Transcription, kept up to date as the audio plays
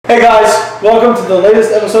Hey guys, welcome to the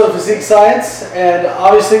latest episode of Physique Science, and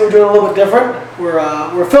obviously we're doing a little bit different.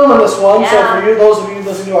 We're filming this one, so for you, those of you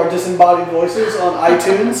listening to our disembodied voices on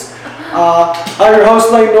iTunes, I'm your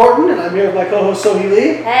host Layne Norton, and I'm here with my co-host Sohee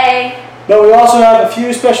Lee. Hey. But we also have a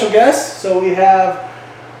few special guests. So we have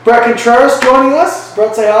Bret Contreras joining us.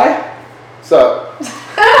 Bret, say hi. What's up?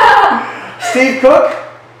 Steve Cook.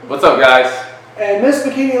 What's up, guys? And Miss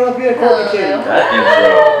Bikini Olympia Courtney King. That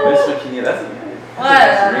intro, Miss Bikini, that's a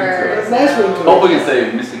Whatever. Nice ring to it. Hope we can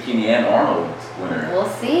say Miss Bikini and Arnold winner. We'll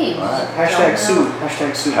see. Right. Hashtag Sue.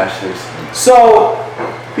 Hashtag Sue. Hashtag Sue. So,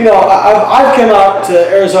 you know, I've come out to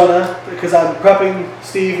Arizona because I'm prepping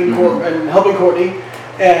Steve and, and helping Courtney,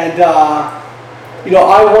 and you know,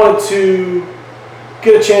 I wanted to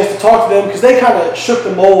get a chance to talk to them because they kind of shook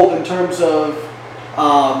the mold in terms of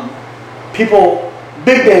people,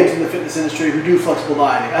 big names in the fitness industry who do flexible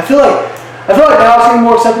dieting. I feel like now it's getting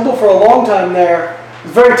more acceptable. For a long time there, it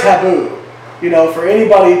was very taboo, you know, for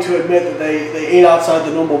anybody to admit that they ate outside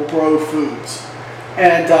the normal bro foods.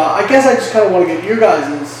 And I guess I just kind of want to get your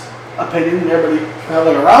guys' opinion, and everybody have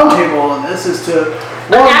like a round table on this, as to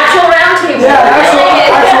an actual round table. Yeah,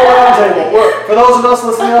 actual round table. For those of us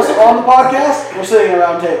listening to us on the podcast, we're sitting at a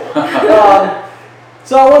round table.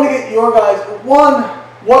 So I want to get your guys, one,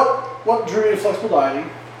 what drew you to flexible dieting?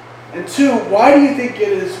 And two, why do you think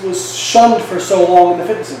it was shunned for so long in the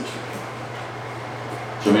fitness industry?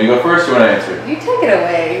 Do you want me to go first or you want to answer? You take it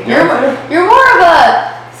away. Yeah. You're more of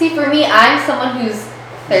a, see, for me, I'm someone who's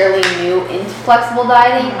fairly new into flexible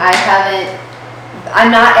dieting. I'm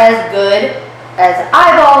not as good as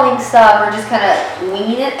eyeballing stuff or just kind of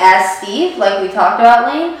winging it as Steve, like we talked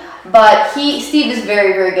about, Layne. But Steve is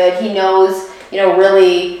very, very good. He knows, you know,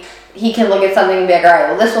 really. He can look at something and be like, all right,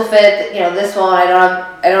 well, this will fit. You know, this one, I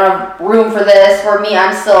don't have room for this. For me,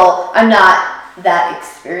 I'm not that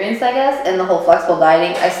experienced, I guess, in the whole flexible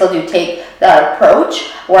dieting. I still do take that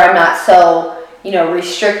approach where I'm not so, you know,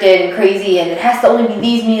 restricted and crazy, and it has to only be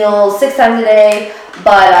these meals 6 times a day.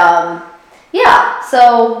 But yeah.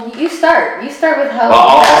 So you start. You start with how. Well,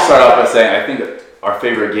 I'll start off by saying I think our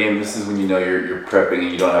favorite game. This is when you know you're prepping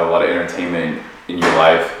and you don't have a lot of entertainment in your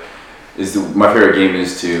life. My favorite game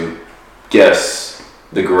is to guess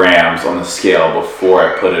the grams on the scale before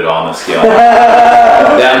I put it on the scale.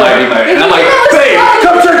 That might be my. And I'm like, babe,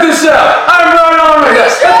 come check this out. I'm right on my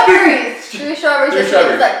desk. Strawberries. True strawberries. It's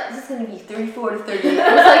like, this is going to be 34 to 38. It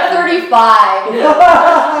was like 35.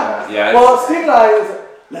 Yeah. Well, Steve and I,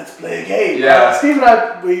 let's play a game. Yeah. Steve and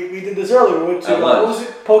I, we did this earlier. We went to, what was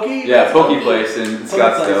it? Pokey? Yeah, Pokey Place in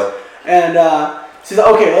Scottsdale. And she's like,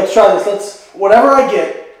 okay, let's try this. Whatever I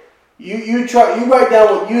get, you write down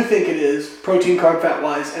what you think it is, protein, carb, fat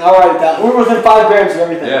wise, and I'll write it down. We're within 5 grams of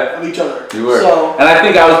everything of each other. You were. So, and I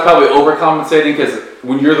think I was probably overcompensating because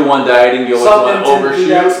when you're the one dieting, you always want to overshoot.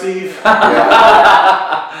 That, Steve.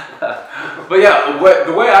 But yeah,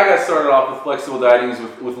 the way I got started off with flexible dieting is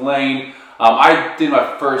with Layne. I did an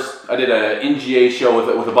NGA show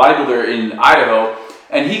with a bodybuilder in Idaho,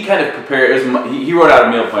 and he kind of prepared. He wrote out a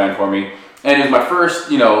meal plan for me. And it was my first,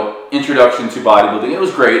 you know, introduction to bodybuilding. It was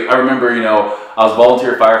great. I remember, you know, I was a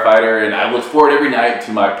volunteer firefighter, and I looked forward every night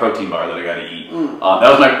to my protein bar that I got to eat. That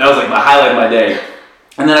was like my highlight of my day.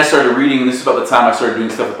 And then I started reading, and this is about the time I started doing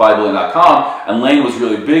stuff with bodybuilding.com, and Layne was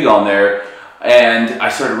really big on there. And I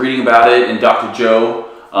started reading about it, and Dr. Joe,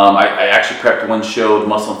 I actually prepped one show, the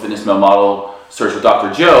Muscle and Fitness Male Model Search with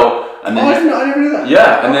Dr. Joe. And then I never knew that.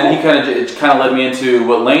 Yeah, and then it kind of led me into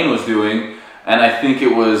what Layne was doing. And I think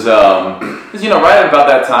it was, because, you know, right about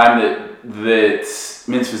that time that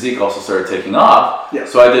men's physique also started taking off. Yeah.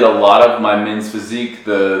 So I did a lot of my men's physique.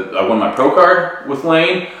 I won my pro card with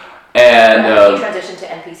Layne. And you transitioned to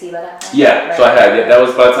NPC by that time? Yeah, right. So I had, that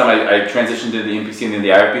was by the time I transitioned to the NPC and then the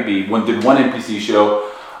IFBB. Did one NPC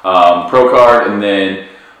show, pro card, and then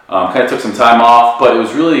kind of took some time off. But it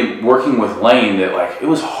was really working with Layne that, like, it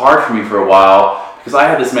was hard for me for a while because I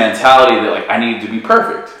had this mentality that, like, I needed to be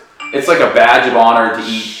perfect. It's like a badge of honor to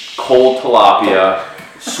eat cold tilapia,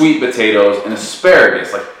 sweet potatoes, and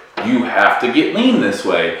asparagus. Like, you have to get lean this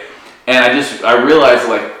way. And I realized,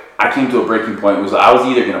 like, I came to a breaking point. It was I was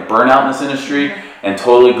either going to burn out in this industry and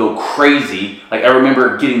totally go crazy. Like, I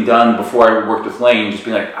remember getting done before I worked with Layne, just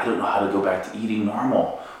being like, I don't know how to go back to eating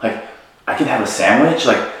normal. Like, I can have a sandwich.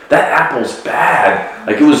 Like, that apple's bad.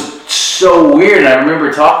 Like, it was so weird. And I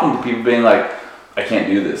remember talking to people being like, I can't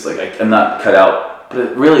do this. Like, I'm not cut out.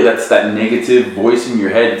 But really, that's that negative voice in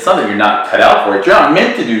your head. It's not that you're not cut out for it. You're not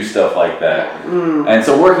meant to do stuff like that. And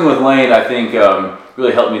so working with Layne, I think,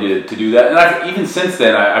 really helped me to do that. And even since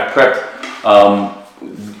then, I've prepped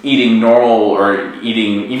eating normal, or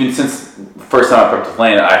eating, even since the first time I prepped with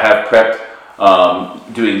Layne, I have prepped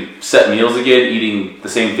doing set meals again, eating the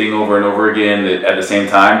same thing over and over again at the same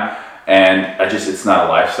time. And it's not a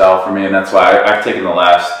lifestyle for me, and that's why I've taken the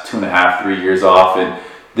last 2.5, 3 years off. And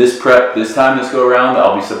this go around,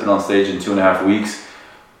 I'll be stepping on stage in 2.5 weeks.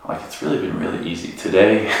 Like, it's really been really easy.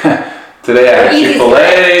 Today I had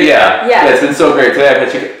Chick-fil-A. Yeah, it's been so great. Today I've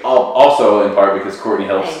had chicken, also in part because Courtney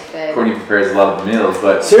helps. Courtney prepares a lot of the meals.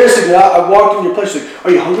 But seriously, I walked in your place like,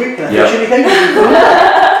 are you hungry? Can I fix anything?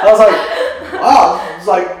 I was like, wow. It's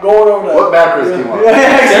like going over to... What macros do you want?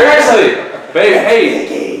 Seriously. Babe,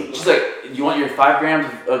 hey. She's like, you want your 5 grams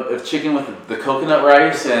of chicken with the coconut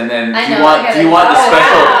rice, and then do you want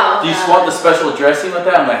the special dressing with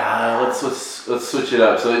that? I'm like, let's switch it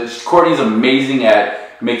up. So Courtney's amazing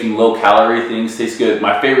at making low calorie things taste good.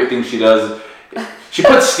 My favorite thing she does, she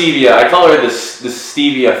puts stevia. I call her the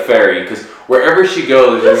stevia fairy, because wherever she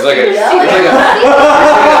goes, there's like a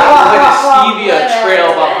stevia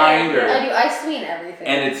trail behind her. I sweeten everything.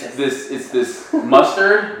 And it's this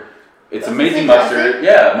mustard. It's amazing mustard.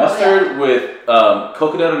 Yeah, mustard with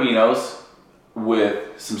coconut aminos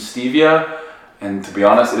with some stevia, and to be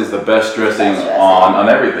honest, it is the best dressing on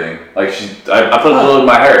everything. Like I put a little in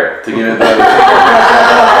my hair to give it that.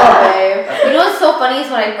 You know what's so funny is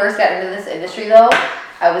when I first got into this industry though,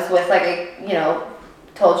 I was with like a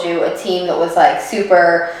team that was like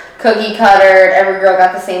super cookie cuttered. Every girl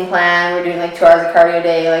got the same plan. We're doing like 2 hours of cardio a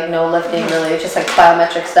day, like no lifting really, just like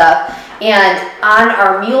plyometric stuff. And on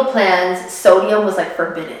our meal plans, sodium was like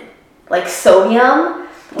forbidden. Like sodium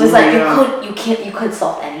was like you couldn't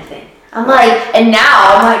salt anything. I'm like, and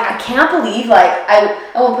now I'm like, I can't believe like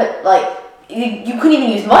I won't put like you couldn't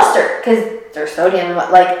even use mustard because there's sodium.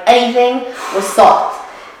 Like anything was salt.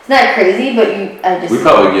 Isn't that crazy? But we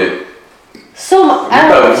probably get so much.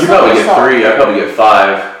 You probably get 3. I probably get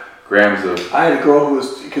 5 grams of. I had a girl who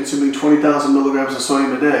was consuming 20,000 milligrams of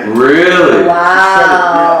sodium a day. Really?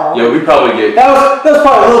 Wow. Yeah, we probably get. That was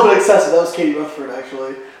probably a little bit excessive. That was Katie Rutherford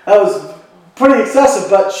actually. That was pretty excessive,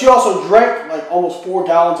 but she also drank like almost 4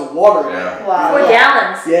 gallons of water a day. Wow. 4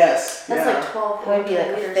 gallons. Yes. That's like 12. It would be like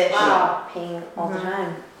a fish peeing all the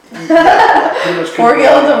time. Pretty much 4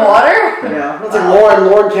 gallons of water? Yeah. That's like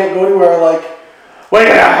Lauren can't go anywhere like,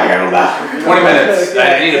 wait, I gotta go to the bathroom. 20 minutes.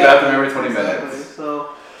 I need a bathroom every 20 minutes.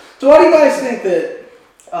 So why do you guys think that,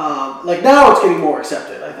 like now it's getting more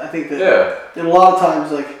accepted? I think that in a lot of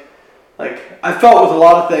times, like I felt with a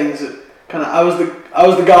lot of things that kind of I was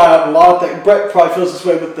the guy on a lot of things. Bret probably feels this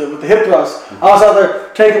way with the hip thrust. I was out there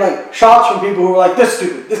taking like shots from people who were like, this is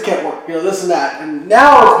stupid, this can't work, this and that. And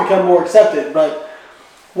now it's become more accepted. But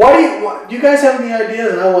do you guys have any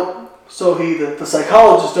ideas? And I want Sohee, the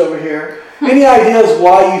psychologist over here, any ideas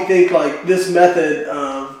why you think like this method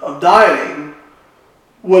of dieting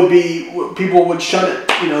people would shun it,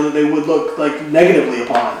 that they would look like negatively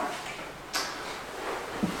upon it?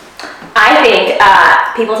 I think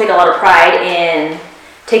people take a lot of pride in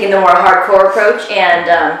taking the more hardcore approach, and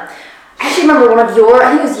I actually remember I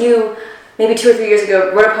think it was you, maybe 2 or 3 years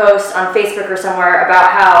ago, wrote a post on Facebook or somewhere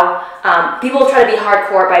about how people try to be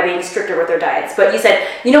hardcore by being stricter with their diets, but you said,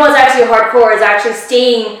 what's actually hardcore is actually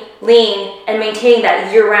staying lean and maintaining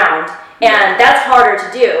that year-round, and that's harder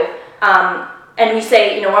to do. And you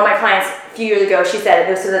say, one of my clients a few years ago, she said,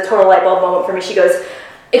 this is a total light bulb moment for me, she goes,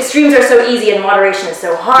 extremes are so easy and moderation is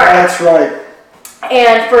so hard. That's right.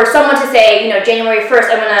 And for someone to say, January 1st,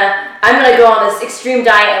 I'm gonna go on this extreme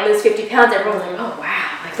diet and lose 50 pounds, everyone's like, oh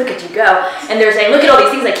wow, like look at you go. And they're saying, look at all these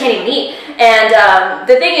things I can't even eat. And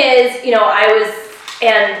the thing is,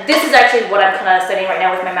 and this is actually what I'm kind of studying right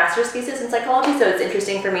now with my master's thesis in psychology, so it's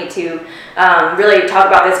interesting for me to really talk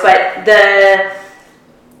about this, but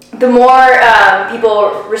the more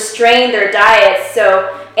people restrain their diets,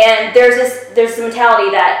 and there's this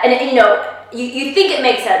mentality that, and you think it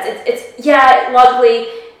makes sense. It's logically,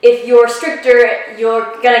 if you're stricter,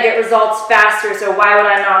 you're gonna get results faster. So why would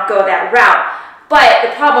I not go that route? But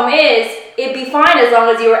the problem is, it'd be fine as long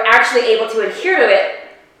as you were actually able to adhere to it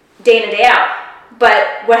day in and day out.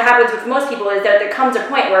 But what happens with most people is that there comes a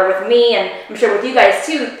point where with me, and I'm sure with you guys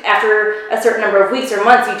too, after a certain number of weeks or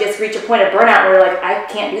months, you just reach a point of burnout where you're like, I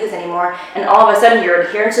can't do this anymore. And all of a sudden your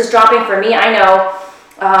adherence is dropping. For me, I know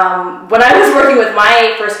when I was working with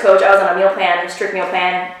my first coach, I was on a meal plan, a strict meal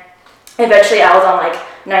plan. Eventually I was on like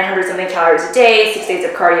 900 something calories a day, 6 days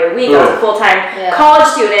of cardio a week. I was a full-time college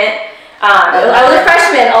student. I was a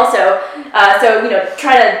freshman also, so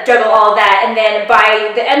trying to juggle all of that, and then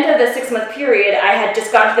by the end of the 6-month period, I had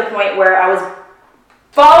just gotten to the point where I was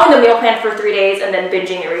following the meal plan for 3 days and then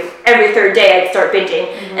binging every third day. I'd start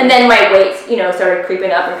binging, and then my weight, started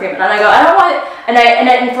creeping up, and I go, I don't want it,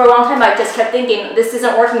 and for a long time I just kept thinking this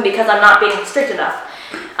isn't working because I'm not being strict enough.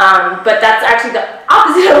 But that's actually the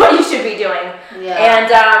opposite of what you should be doing. Yeah.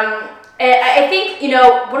 And I think,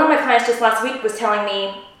 one of my clients just last week was telling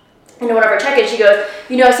me, one of our check-ins, she goes,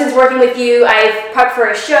 since working with you, I've prepped for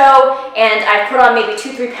a show, and I've put on maybe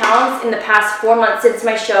 2-3 pounds in the past 4 months since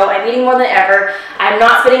my show. I'm eating more than ever. I'm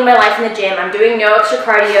not spending my life in the gym. I'm doing no extra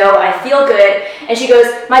cardio. I feel good. And she goes,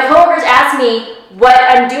 my coworkers ask me what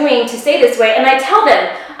I'm doing to stay this way, and I tell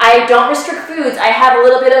them, I don't restrict foods. I have a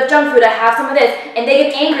little bit of junk food. I have some of this, and they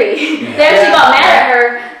get angry. They actually got mad at her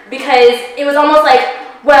because it was almost like,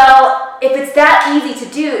 well, if it's that easy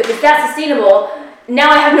to do, if it's that sustainable,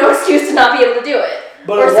 now I have no excuse to not be able to do it.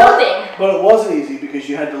 But it wasn't easy because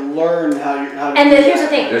you had to learn how to. And here's the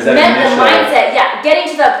thing: the mindset. Yeah, getting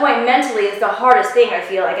to that point mentally is the hardest thing, I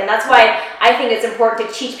feel like, and that's why I think it's important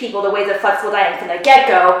to teach people the ways of flexible dieting from the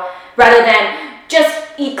get-go, rather than just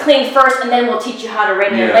eat clean first and then we'll teach you how to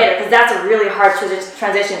rein it in later, because that's a really hard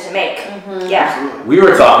transition to make. Yeah. Absolutely. We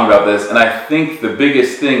were talking about this, and I think the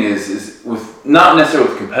biggest thing is with not necessarily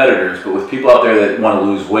with competitors, but with people out there that want to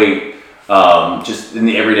lose weight. Just in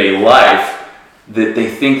the everyday life, that they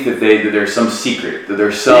think that there's some secret, that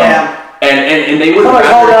there's some, and they would.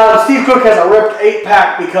 Steve Cook has a ripped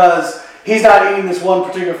 8-pack because he's not eating this one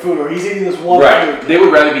particular food, or he's eating this one food. They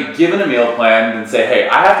would rather be given a meal plan than say, hey,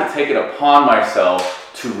 I have to take it upon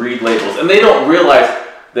myself to read labels, and they don't realize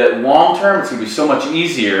that long term it's going to be so much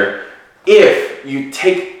easier if you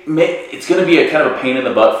it's going to be a kind of a pain in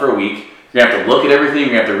the butt for a week. You're going to have to look at everything,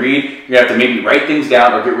 you're going to have to read, you're going to have to maybe write things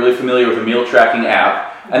down or get really familiar with a meal tracking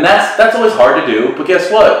app. And that's always hard to do, but guess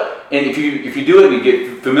what? And if you do it and you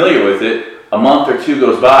get familiar with it, a month or 2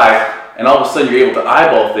 goes by, and all of a sudden you're able to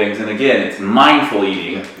eyeball things, and again, it's mindful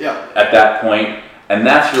eating at that point. And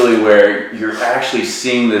that's really where you're actually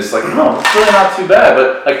seeing this, like, no, it's really not too bad.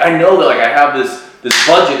 But like, I know that I have this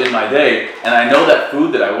budget in my day, and I know that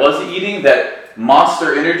food that I was eating, that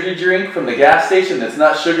Monster energy drink from the gas station that's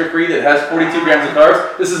not sugar-free, that has 42 grams of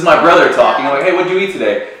carbs. This is my brother talking. I'm like, hey, what'd you eat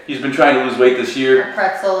today? He's been trying to lose weight this year. A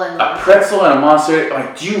pretzel and a Monster.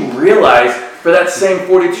 Like, do you realize for that same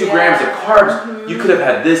 42 grams of carbs, you could have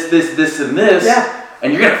had this, and this,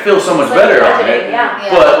 and you're gonna feel so much better on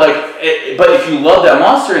it. But if you love that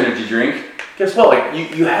Monster energy drink, guess what?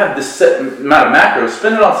 Like, you have this set amount of macros.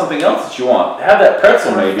 Spend it on something else that you want. Have that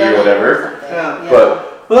pretzel maybe or whatever.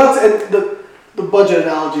 But the budget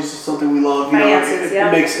analogies is something we love.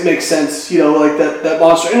 It makes sense. Like that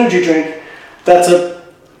Monster energy drink. That's a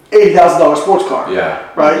 $80,000 sports car. Yeah.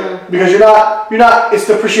 Right. Mm-hmm. Because you're not. It's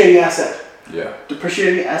depreciating asset. Yeah.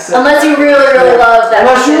 Depreciating asset. Unless you really love that.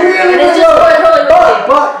 Unless you really love it. But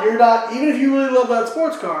But you're not. Even if you really love that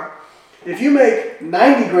sports car, if you make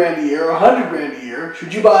 90 grand a year or 100 grand a year,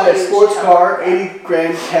 should you buy a sports car, 80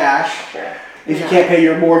 grand cash? Sure. If you can't pay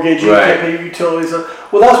your mortgage, you can't pay your utilities.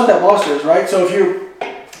 Well, that's what that Monster is, right? So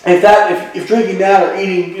if drinking that or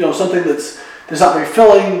eating, something that's not very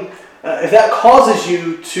filling, if that causes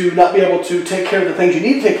you to not be able to take care of the things you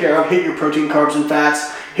need to take care of, hit your protein, carbs, and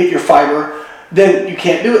fats, hit your fiber, then you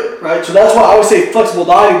can't do it, right? So that's why I always say flexible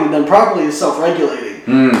dieting, when done properly, is self-regulating.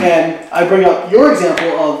 And I bring up your example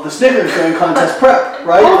of the Snickers during contest prep,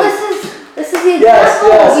 right? Oh, this is the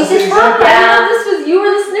example. We just talked about you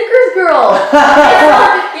were the Snickers girl. It's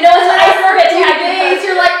when I serve it. 2 days,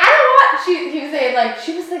 you're like, I don't want.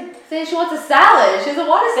 She was saying she wants a salad. She doesn't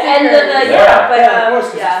want a Snickers. Of course,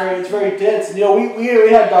 because it's very dense. And,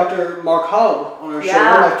 we had Dr. Mark Hobb on our show.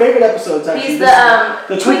 One of my favorite episodes, actually. He's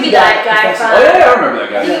the Twinkie diet guy from. Oh yeah, I remember that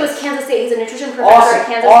guy. I think it was Kansas State. He's a nutrition professor at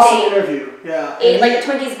Kansas State. Awesome interview. Yeah. Ate like a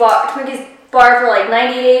Twinkies bar for like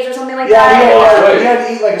 90 days or something like that. He had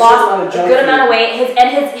to eat like lost a good amount of weight.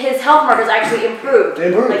 His health markers actually improved. They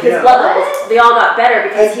improved. Like his blood levels, they all got better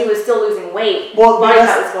because he was still losing weight. Well, body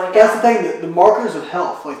fat was going down. That's the thing. The markers of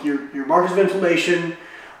health, like your markers of inflammation,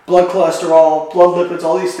 blood cholesterol, blood lipids,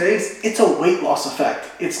 all these things, it's a weight loss effect.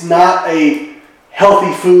 It's not a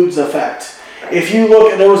healthy foods effect. If you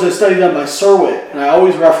look, there was a study done by Serwit, and I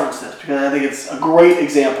always reference this because I think it's a great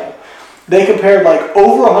example. They compared like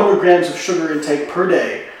over 100 grams of sugar intake per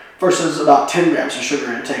day versus about 10 grams of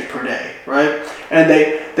sugar intake per day, right? And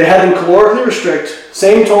they had them calorically restrict,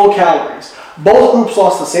 same total calories. Both groups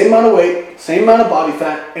lost the same amount of weight, same amount of body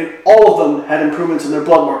fat, and all of them had improvements in their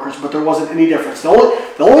blood markers, but there wasn't any difference. The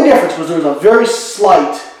only difference was there was a very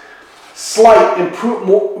slight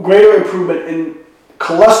greater improvement in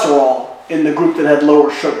cholesterol in the group that had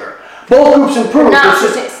lower sugar. Both groups improved.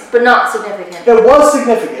 But not significant. It was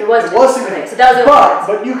significant. It was significant. Okay, so that was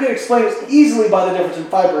but you can explain it easily by the difference in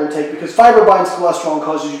fiber intake, because fiber binds cholesterol and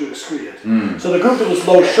causes you to excrete it. So the group that was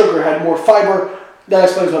low sugar had more fiber. That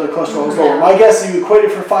explains why the cholesterol was lower. My guess is you equate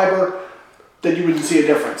it for fiber. then you wouldn't see a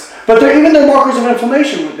difference. But even their markers of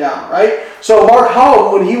inflammation went down, right? So Mark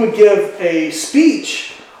Howell, when he would give a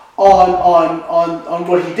speech on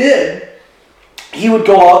what he did, he would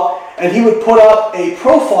go up and he would put up a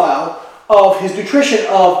profile of his nutrition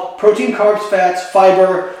of protein, carbs, fats,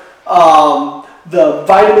 fiber, the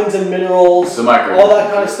vitamins and minerals, all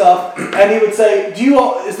that kind of stuff. And he would say,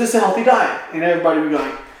 is this a healthy diet? And everybody would be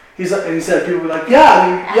going, and he said, people would be like,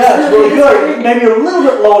 yeah, it's really good. Maybe a little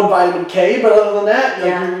bit low in vitamin K, but other than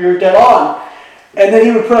that, you're dead on. And then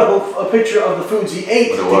he would put up a picture of the foods he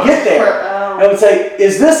ate to get there. And I would say,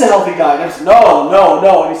 is this a healthy diet? And I said, no.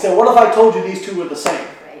 And he said, what if I told you these two were the same?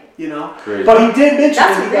 You know? Crazy. But he did mention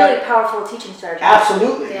that's a really powerful teaching strategy.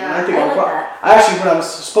 Absolutely. Yeah. And I like that. I actually, when I was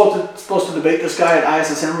supposed to debate this guy at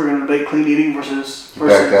ISSM, we were going to debate clean eating versus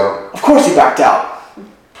backed out. Of course he backed out.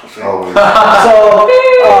 Always. So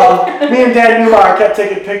me and Dan Newmeyer kept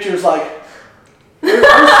taking pictures like,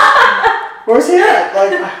 where's he at?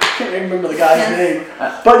 Like, I can't even remember the guy's name.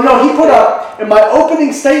 But he put up, in my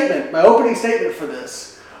opening statement for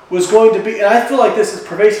this was going to be, and I feel like this is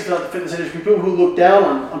pervasive throughout the fitness industry, people who look down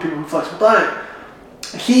on people who flexible diet.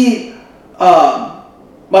 I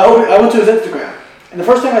went to his Instagram, and the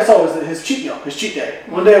first thing I saw was his cheat meal, his cheat day,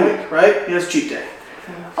 1 day a week, right? He has cheat day.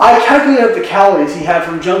 I calculated the calories he had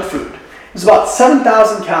from junk food. It was about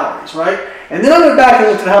 7,000 calories, right? And then I went back and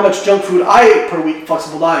looked at how much junk food I ate per week,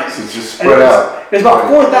 flexible diet. So it's just spread out. It's about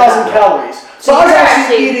 4,000 calories. So I was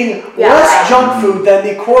actually eating less junk food than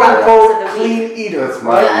the quote-unquote clean eater. That's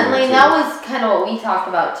my and Layne, that was kind of what we talked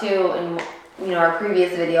about too in our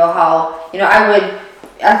previous video. How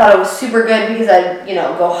I thought it was super good because I'd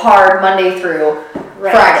go hard Monday through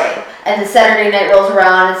Friday. And then Saturday night rolls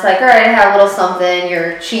around, it's like, all right, I have a little something,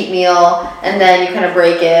 your cheat meal, and then you kind of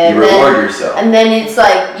break it. You reward yourself. And then it's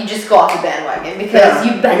like, you just go off the bandwagon because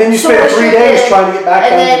you've been and then you spend 3 days trying to get back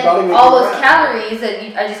down to the body weight. And then all those calories that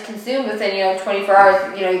I just consumed within, 24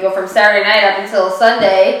 hours, you go from Saturday night up until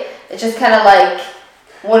Sunday, it's just kind of like,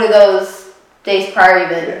 what are those days prior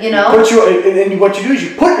even, and what you do is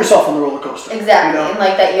you put yourself on the roller coaster. Exactly, and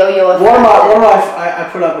like that yo-yo effect. One of my I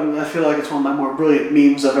put up, and I feel like it's one of my more brilliant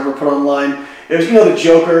memes I've ever put online. It was the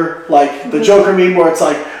Joker, like the Joker meme where it's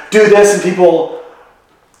like, do this and people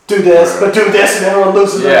do this, but do this and everyone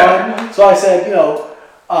loses their mind. So I said,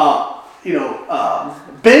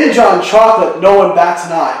 binge on chocolate, no one bats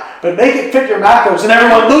an eye. But make it fit your macros and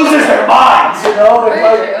everyone loses their minds,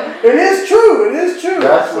 It is true.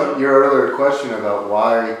 That's what your earlier question about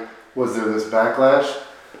why was there this backlash.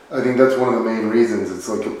 I think that's one of the main reasons. It's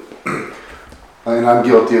like, and I'm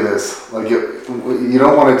guilty of this. Like, you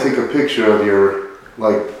don't want to take a picture of your,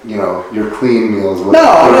 your clean meals. What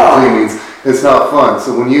clean means. It's not fun.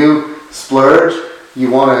 So when you splurge, you're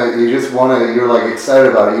like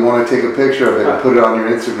excited about it. You want to take a picture of it and put it on your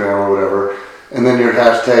Instagram or whatever. And then you're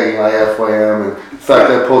hashtagging IFYM. And in fact,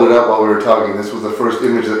 I pulled it up while we were talking. This was the first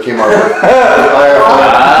image that came up with IFYM.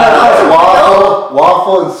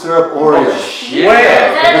 Waffle and syrup Oreo. Shit. Is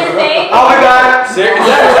that a new thing? Oh my God! Is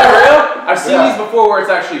that real? I've seen these before where it's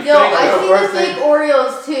actually fake. I've seen the fake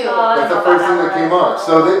Oreos too. That's the first thing that came up.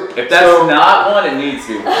 If that's not one, it needs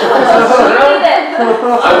to.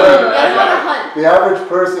 The average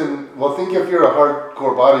person, think if you're a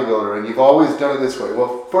hardcore bodybuilder and you've always done it this way.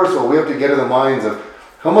 Well, first of all, we have to get in the minds of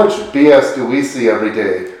how much BS do we see every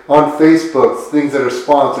day on Facebook, things that are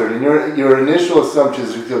sponsored, and your initial assumption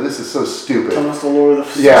is, this is so stupid. Almost all over the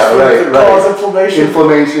cause inflammation.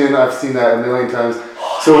 Inflammation, I've seen that a million times.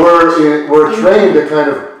 So we're trained to kind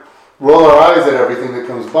of roll our eyes at everything that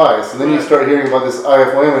comes by. So then you start hearing about this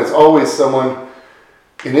IFYM, and it's always someone.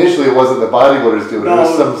 Initially, it wasn't the bodybuilders doing it. It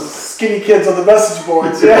was some skinny kids on the message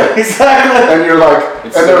boards. Yeah, exactly. And you're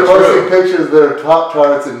like, they're posting pictures of their top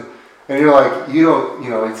charts, and you're like,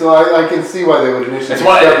 So I can see why they would initially.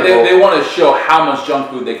 They want to show how much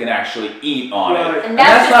junk food they can actually eat on it, and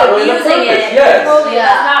that's just not really the abusing purpose. it. Yes.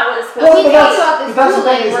 That's not what it's supposed Well, to we be. talked about this that's the too,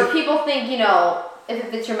 thing where people think, if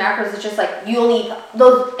it fits your macros, it's just like you only eat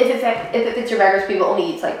those. If it fits your macros, people only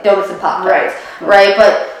eat like donuts and Pop Tarts, right?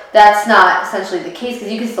 But that's not essentially the case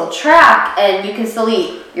because you can still track and you can still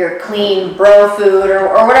eat your clean bro food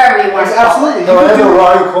or whatever you want to call it. Absolutely. I have the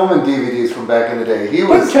Ronnie Coleman DVDs from back in the day. He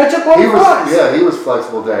was ketchup on fries. Yeah, he was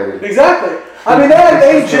flexible dieting. Actually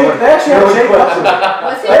had Jake Watson.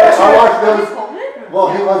 Was he? I watched those. Well,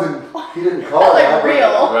 he wasn't. He didn't call it that.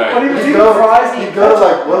 real. Right. But he was eating fries. He'd go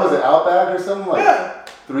to what was it, Outback or something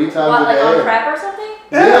 3 times a day. On prep or something?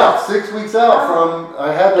 Yeah, 6 weeks out from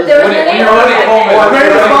I had But those. there was a name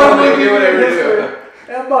Greatest do whatever you do.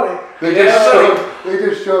 Yeah, buddy. They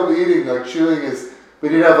just showed eating, like chewing his.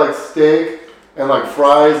 But he'd have like steak, and like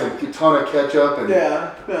fries and a ton of ketchup and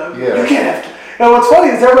Yeah. Yeah. You can't have. And what's funny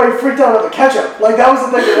is everybody freaked out about the ketchup. Like that was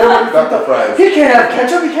the thing that everybody Not freaked the out. fries. He can't have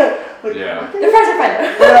ketchup. He can't. Like, Yeah. The fries are fine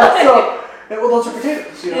though. Yeah. So, well, those are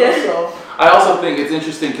potatoes. You know. Yeah. So. I also think it's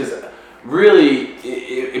interesting because really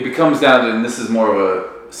it becomes down to, and this is more of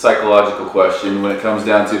a psychological question when it comes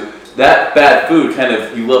down to that bad food. Kind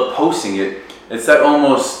of, you love posting it. It's that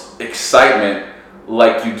almost excitement,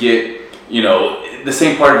 like you get, you know, the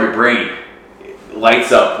same part of your brain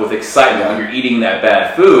lights up with excitement when you're eating that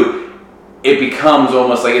bad food. It becomes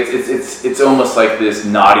almost like it's almost like this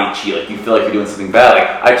naughty cheat. Like you feel like you're doing something bad.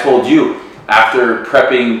 Like I told you, after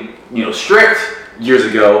prepping, you know, strict years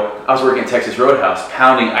ago, I was working at Texas Roadhouse,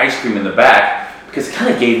 pounding ice cream in the back because it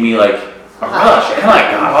kind of gave me like a rush. I kind of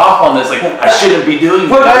like got off on this. Like I shouldn't be doing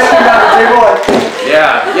Put ice cream this. on the table. Like,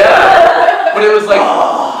 Yeah. But it was like.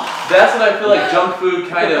 That's what I feel like junk food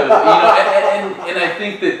kind of, you know, and I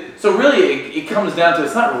think that, so really it comes down to,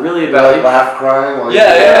 it's not really about like laugh crying while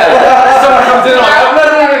yeah. Someone comes in like,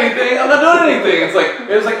 I'm not doing anything. It's like,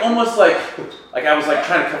 it was like almost like I was like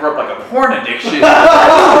trying to cover up like a porn addiction.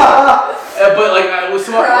 But like, I guess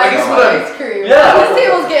what ice cream. yeah. This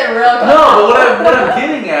table's getting real. No, but what I'm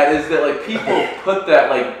getting at is that like people put that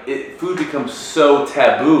like food becomes so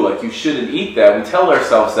taboo, like you shouldn't eat that. We tell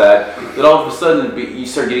ourselves that all of a sudden you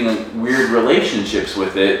start getting like weird relationships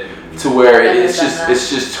with it to where it's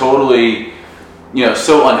just totally, you know,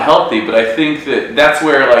 so unhealthy. But I think that's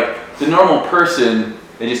where like the normal person,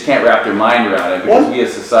 they just can't wrap their mind around it because we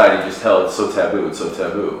as society just tell it's so taboo. It's so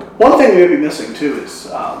taboo. one thing we may be missing too is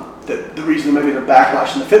the reason maybe the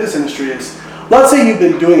backlash in the fitness industry is, let's say you've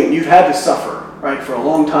been doing it and you've had to suffer, right, for a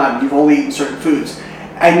long time, you've only eaten certain foods,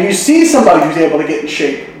 and you see somebody who's able to get in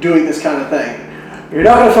shape doing this kind of thing, you're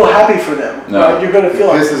not going to feel happy for them, No. right? You're going to feel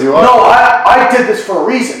like, pisses you off. no, I did this for a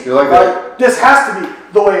reason. You're like right? This has to be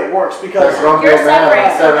the way it works because, That's Grumpy You're Old Man suffering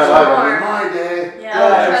on Saturday so Night much Live. more. In my day.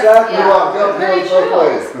 yeah, exactly. You walked up Very hills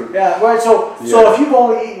both true. ways. Yeah, right. So if you've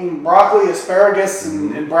only eaten broccoli, asparagus,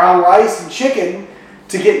 and brown rice and chicken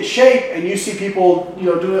to get in shape, and you see people, you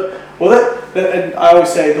know, do it, well, and I always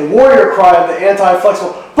say the warrior cry of the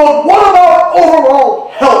anti-flexible. But what about overall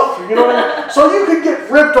health? You know what I mean? So you could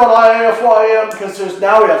get ripped on IFYM because we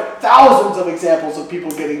have thousands of examples of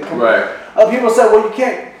people getting Right. People said, well, you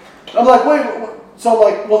can't. I'm like, wait. So I'm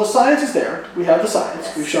like, well, the science is there. We have the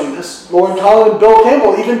science. We've shown this. Lauren Collin and Bill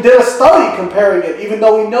Campbell even did a study comparing it, even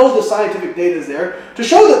though we know the scientific data is there, to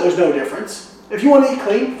show that there's no difference. If you want to eat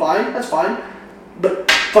clean, fine, that's fine.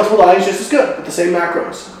 But flexible dieting is just as good with the same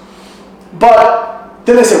macros. But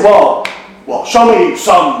then they said, well, show me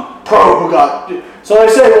some pro who got. So they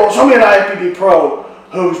say, well, show me an IFBB pro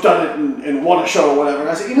who's done it and won a show or whatever. And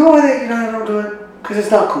I said, you know why they don't do it? Because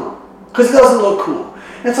it's not cool. Because it doesn't look cool.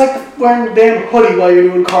 It's like wearing a damn hoodie while you're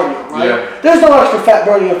doing cardio, right? Yeah. There's no extra fat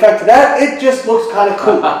burning effect to that. It just looks kind of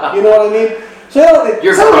cool. You know what I mean? So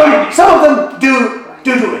some of them do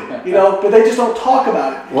it, you know, but they just don't talk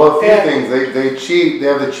about it. Well, a few things. They cheat. They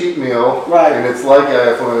have the cheat meal, Right. And it's like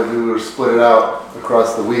if we were to split it out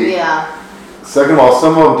across the week. Yeah. Second of all,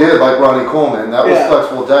 some of them did, like Ronnie Coleman. That was Yeah.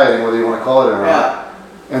 flexible dieting, whether you want to call it or not.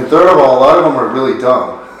 Yeah. And third of all, a lot of them are really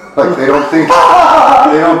dumb. Like they don't think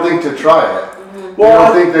to try it. They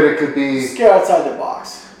don't think that it could be. Scare outside the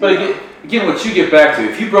box. But again, what you get back to,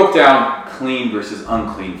 if you broke down clean versus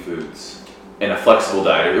unclean foods in a flexible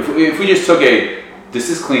diet, if we just took this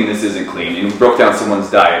is clean, this isn't clean, and we broke down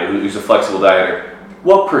someone's diet who's a flexible dieter,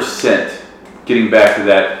 what percent, getting back to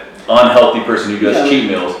that unhealthy person who does cheat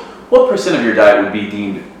meals, what percent of your diet would be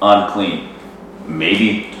deemed unclean?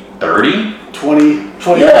 Maybe 30?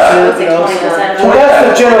 20%. Yeah. Let's say 20%. So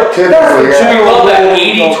that's the general. We call that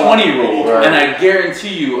rule. 80-20 rule. Right. And I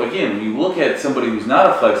guarantee you, again, when you look at somebody who's not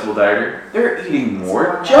a flexible dieter, they're eating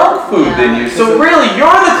more junk food than you. So really,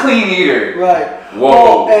 you're the clean eater. Right.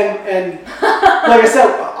 Whoa. Well, and like I said,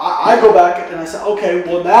 I go back and I say, okay,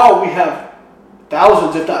 well now we have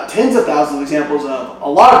thousands, if not tens of thousands of examples of a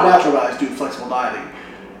lot of natural guys do flexible dieting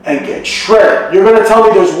and get shredded. You're going to tell me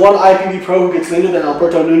there's one IPB pro who gets leaner than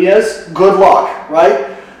Alberto Nunez? Good luck,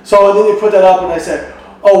 right? So and then you put that up and I said,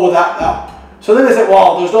 oh, well that. So then they said,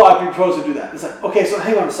 well, there's no IPB pros that do that. It's like, okay, so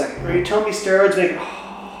hang on a second. Are you telling me steroids make it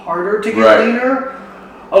harder to get leaner?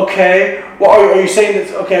 Okay. Well, are you saying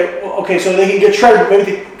that, okay, so they can get shredded, but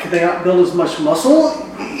maybe can they not build as much muscle?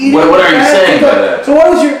 What are you saying by that? So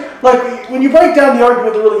what is your, like, when you break down the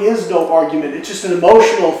argument, there really is no argument. It's just an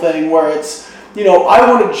emotional thing where it's, you know, I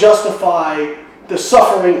want to justify the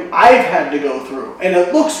suffering I've had to go through. And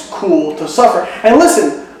it looks cool to suffer. And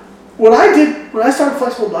listen, when I started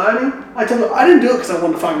flexible dieting, I didn't do it because I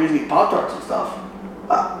wanted to find reason to eat Pop-Tarts and stuff.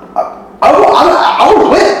 I would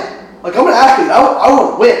win. Like, I'm an athlete. I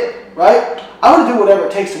want to win, right? I want to do whatever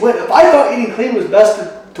it takes to win. If I thought eating clean was best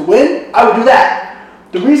to win, I would do that.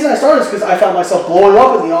 The reason I started is because I found myself blowing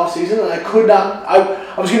up in the off season, and I could not.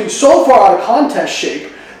 I was getting so far out of contest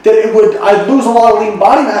shape that I'd lose a lot of lean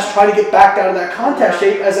body mass trying to get back down to that contest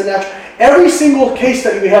shape as a natural. Every single case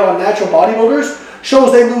study we have on natural bodybuilders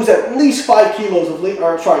shows they lose at least 5 kilos of lean,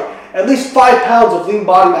 at least 5 pounds of lean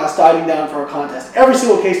body mass dieting down for a contest. Every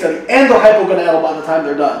single case study, and they're hypogonadal by the time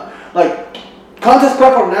they're done. Like, contest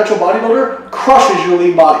prep on a natural bodybuilder crushes your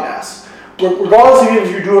lean body mass. Regardless of if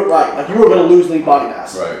you do it right, like, you are going to lose lean body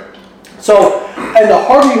mass. Right. So, and the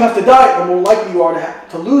harder you have to diet, the more likely you are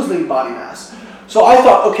to lose lean body mass. So I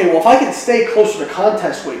thought, okay, well, if I can stay closer to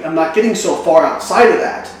contest weight, I'm not getting so far outside of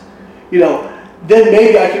that, then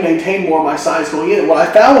maybe I can maintain more of my size going in. What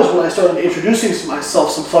I found was when I started introducing myself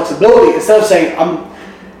some flexibility, instead of saying, oh,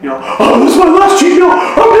 this is my last cheat meal,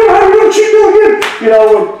 I'm never having another cheat meal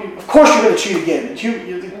again. Of course you're going to cheat again.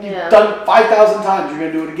 You've done 5,000 times, you're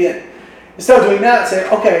going to do it again. Instead of doing that, say,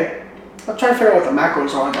 okay, I'm trying to figure out what the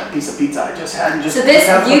macros are on that piece of pizza I just had. So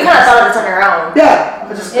you kind of thought of this on your own. Yeah.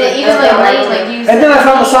 Even like Layne, like you said. And then I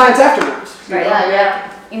found the science afterwards. Right. Yeah.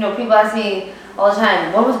 People ask me all the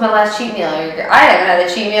time, when was my last cheat meal? I haven't had a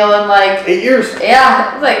cheat meal in like 8 years.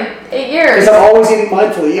 Yeah, it's like 8 years. Because I'm always eating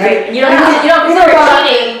mindfully. Right. You don't consider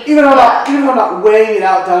cheating. Even though I'm not weighing it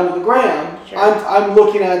out down to the gram, sure. I'm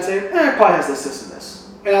looking at it and saying, it probably has this and this.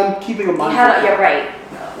 And I'm keeping a mindful. You're right.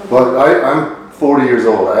 But I'm 40 years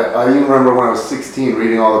old. I even remember when I was 16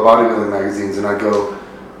 reading all the bodybuilding magazines, and I'd go,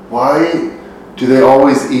 why do they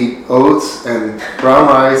always eat oats and brown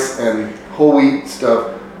rice and whole wheat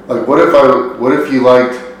stuff? Like, what if you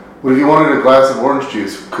wanted a glass of orange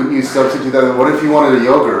juice? Couldn't you substitute that? What if you wanted a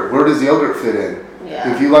yogurt? Where does yogurt fit in?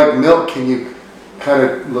 Yeah. If you like milk, can you kind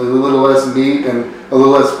of a little less meat and a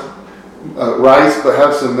little less rice, but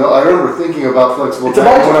have some milk? I remember thinking about flexible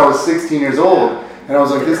diet when I was 16 years old. And I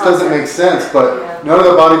was like, this doesn't make sense, but none of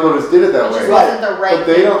the bodybuilders did it that way. It just wasn't the right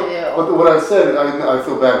thing to do. But what I said, I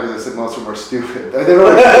feel bad because I said most of them are stupid. They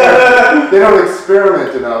don't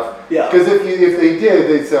experiment enough. Yeah. Because if they did,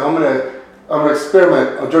 they'd say, I'm gonna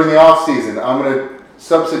experiment during the off season. I'm gonna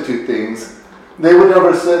substitute things. They would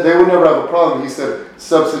never have a problem. He said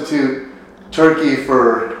substitute turkey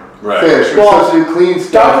for fish or substitute clean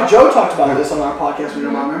stuff. Dr. Joe talked about this on our podcast. We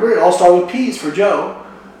don't remember. It all started with peas for Joe.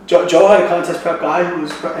 Joe had a contest prep guy who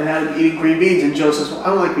had him eating green beans, and Joe says, well, I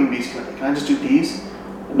don't like green beans. Can I just do peas?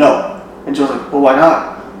 No. And Joe's like, well, why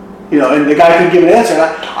not? And the guy couldn't give an answer. And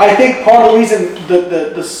I think part of the reason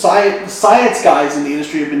the science guys in the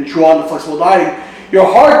industry have been drawn to flexible dieting,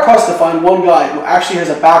 you're hard pressed to find one guy who actually has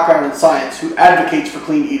a background in science who advocates for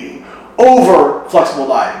clean eating over flexible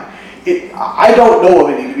dieting. I don't know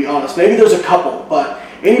of any, to be honest. Maybe there's a couple, but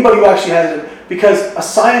anybody who actually has it, because a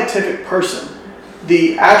scientific person,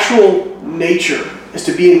 the actual nature is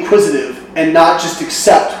to be inquisitive and not just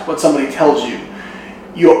accept what somebody tells you.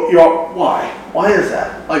 Why? Why is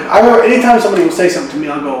that? Like, I remember anytime somebody will say something to me,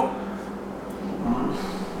 I'll go,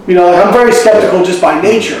 I'm very skeptical just by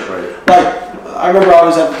nature. Right. Like, I remember I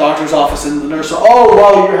was at the doctor's office and the nurse said, oh,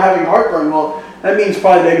 well, you're having heartburn. Well, that means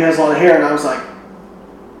probably baby has a lot of hair. And I was like,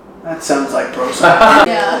 that sounds like gross.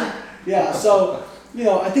 Yeah, so,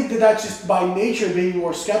 I think that's just by nature being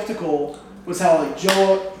more skeptical was how like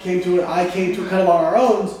Joe came to it, I came to it kind of on our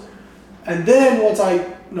own. And then once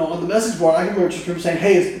on the message board, I can remember just people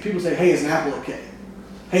saying, people say, hey, is an apple okay?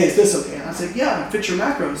 Hey, is this okay? And I said, yeah, it fits your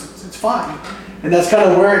macros, it's fine. And that's kind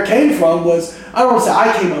of where it came from was, I don't want to say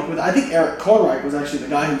I came up with it. I think Eric Kornreich was actually the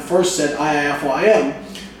guy who first said IIFYM,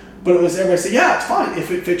 but it was everybody said, yeah, it's fine if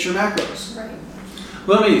it fits your macros. Right.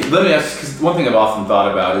 Let me ask, because one thing I've often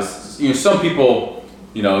thought about is, some people,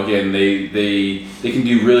 again, they can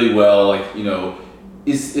do really well, like,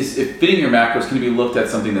 is if fitting your macros can be looked at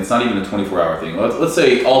something that's not even a 24-hour thing. Let's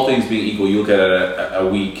say all things being equal, you look at it a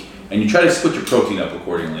week and you try to split your protein up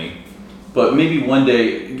accordingly. But maybe one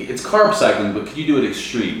day, it's carb cycling, but could you do it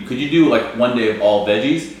extreme? Could you do like one day of all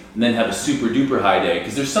veggies and then have a super duper high day?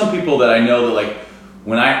 Because there's some people that I know that like,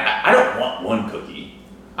 when I don't want one cookie,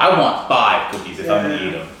 I want 5 cookies if I'm gonna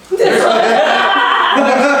eat them.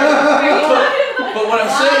 But what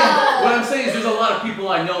I'm saying is there's a lot of people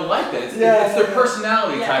I know like that. It's their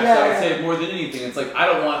personality type. So I would say more than anything, it's like I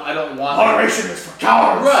don't want. Moderation is for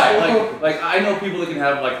cowards. Right. Like I know people that can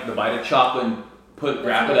have like the bite of chocolate and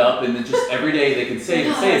wrap it up, and then just every day they can save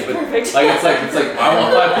and save. But like it's like I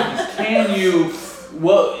want 5 cookies. Can you?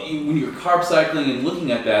 Well, when you're carb cycling and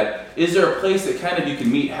looking at that, is there a place that kind of you can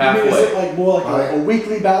meet halfway? Is it like more like a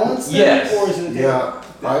weekly balance? Yes. Or is it a day? Yeah,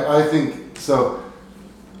 I think so.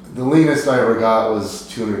 the leanest I ever got was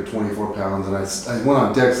 224 pounds, and I went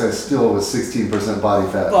on DEX. I still was 16% body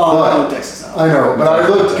fat. Well, I know DEX is out. I know, but I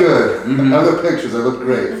looked good. Mm-hmm. I have the pictures. I looked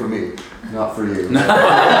great for me, not for you. You would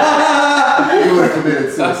have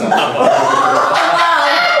committed suicide.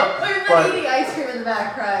 We've been eating ice cream in the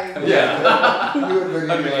back crying. Yeah. You would have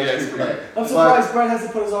been eating ice cream. I'm surprised Brett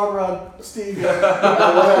hasn't put his arm around Steve yet.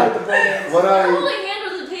 What I Holding hand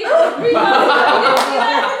on the table.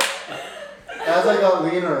 as I got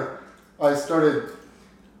leaner, I was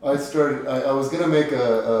gonna make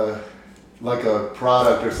a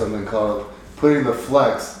product or something called putting the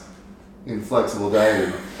flex in flexible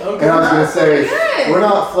dieting. Okay. And I was gonna say, Good. we're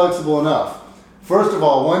not flexible enough. First of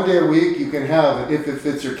all, 1 day a week you can have an if it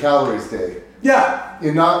fits your calories day. Yeah.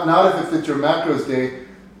 And not if it fits your macros day,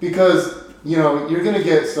 because you're gonna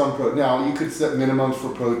get some now you could set minimums for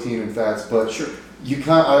protein and fats, but Sure. you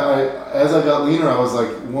can't. As I got leaner, I was like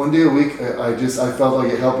 1 day a week. I felt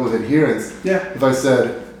like it helped with adherence. Yeah. If I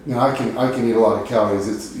said, I can eat a lot of calories.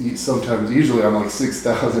 Usually I'm like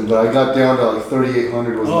 6,000, but I got down to like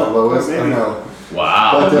 3,800 was my lowest. I know.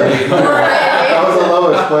 Wow. But, that was the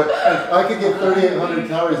lowest, but I could get 3,800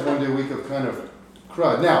 calories 1 day a week of kind of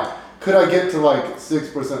crud. Now, could I get to like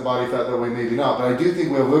 6% body fat that way? Maybe not, but I do think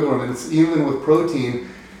we have wiggle room, and it's even with protein.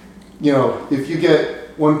 If you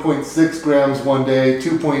get 1.6 grams one day,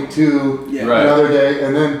 2.2 Yeah. Right. another day,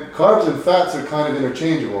 and then carbs and fats are kind of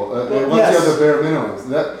interchangeable. Once you have the bare minimums,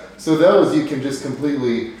 so those you can just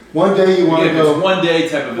completely. One day you want to go. It's 1 day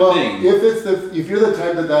type of a thing. If you're the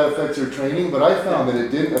type that affects your training, but I found that it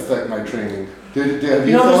didn't affect my training. Have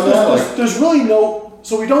you found that? There's really no.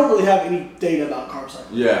 So we don't really have any data about carb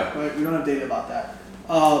cycle. Yeah. Right. We don't have data about that.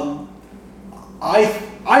 I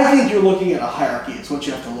think you're looking at a hierarchy. It's what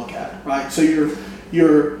you have to look at, right? So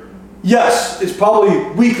yes, it's probably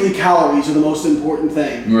weekly calories are the most important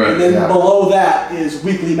thing. Right. And then below that is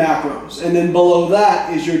weekly macros. And then below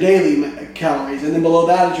that is your daily calories. And then below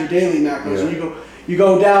that is your daily macros. Yeah. And you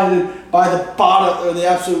go down, and by the bottom or the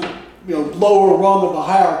absolute lower rung of the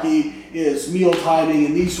hierarchy is meal timing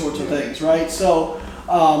and these sorts of things, right? So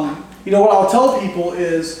what I'll tell people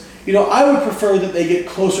is, I would prefer that they get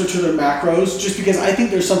closer to their macros, just because I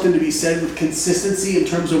think there's something to be said with consistency in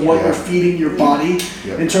terms of what you're feeding your body,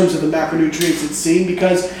 in terms of the macronutrients it's seeing.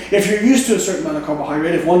 Because if you're used to a certain amount of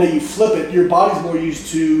carbohydrate, if one day you flip it, your body's more used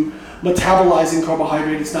to metabolizing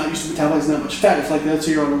carbohydrate. It's not used to metabolizing that much fat. It's like, let's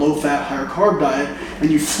say you're on a low fat, higher carb diet, and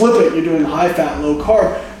you flip it, you're doing high fat, low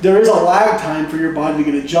carb. There is a lag time for your body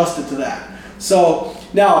to get adjusted to that. So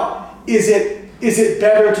now, is it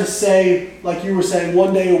better to say, like you were saying,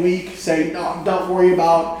 1 day a week, say, no, don't worry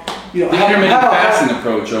about, The intermittent fasting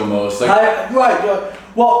approach almost. Right.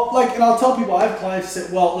 Well, and I'll tell people, I have clients that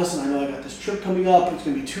say, well, listen, I know I got this trip coming up, it's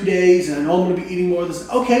going to be 2 days, and I know I'm going to be eating more of this.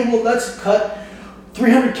 Okay, well, let's cut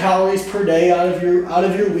 300 calories per day out of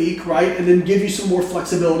your week, right? And then give you some more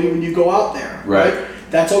flexibility when you go out there, right?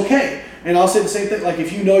 That's okay. And I'll say the same thing, like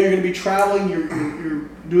if you know you're going to be traveling, you're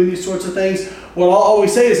doing these sorts of things, what I'll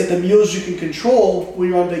always say is that the meals you can control when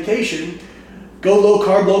you're on vacation, go low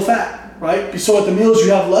carb, low fat, right? So at the meals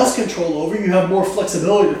you have less control over, you have more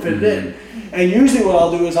flexibility to fit it in. And usually what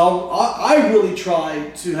I'll do is I really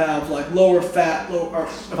try to have like lower fat, or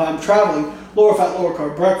if I'm traveling, lower fat, lower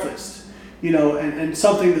carb breakfast, and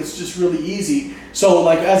something that's just really easy. So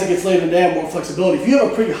like as it gets later in the day, I have more flexibility. If you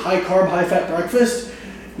have a pretty high carb, high fat breakfast,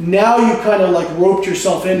 now you kind of like roped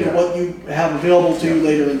yourself into what you have available to you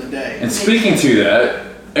later in the day. And speaking to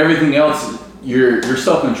that, everything else, your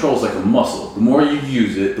self-control is like a muscle. The more you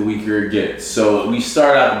use it, the weaker it gets. So we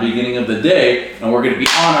start at the beginning of the day, and we're going to be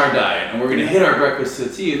on our diet, and we're going to hit our breakfast to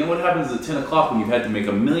tea. And then what happens at 10 o'clock when you've had to make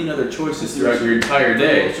a million other choices throughout your entire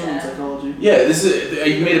day? Psychology. Yeah,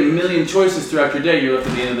 you made a million choices throughout your day. You're left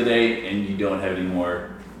at the end of the day, and you don't have any more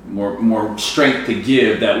strength to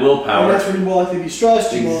give, that willpower. And that's when you will have to be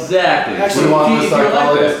stressed. Exactly. Do you want the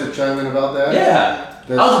psychologist to chime in about that? Yeah.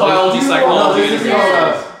 I was a biology psychology.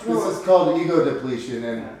 This is called ego depletion,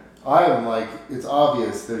 and I am like, it's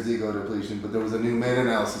obvious there's ego depletion, but there was a new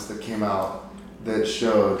meta-analysis that came out that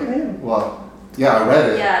showed, well, yeah, I read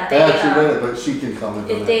it. Yeah, I actually read it, but she can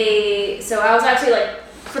comment on it. So I was actually like,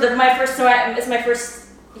 it's my first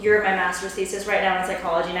year of my master's thesis right now in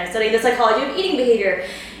psychology, and I'm studying the psychology of eating behavior.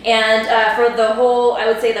 And for the whole, I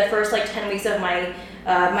would say the first 10 weeks of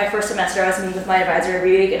my first semester, I was meeting with my advisor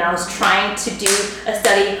every week, and I was trying to do a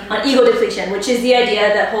study on ego depletion, which is the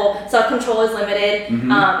idea that whole self-control is limited.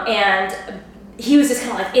 And he was just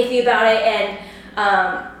kind of like iffy about it. And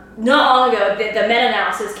not long ago, the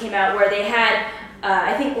meta-analysis came out where they had,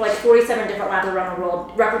 I think, 47 different labs around the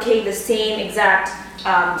world replicating the same exact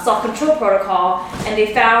self-control protocol, and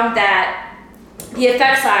they found that the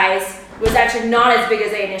effect size was actually not as big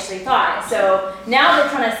as they initially thought. So now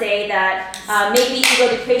they're trying to say that maybe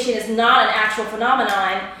ego depletion is not an actual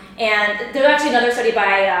phenomenon. And there's actually another study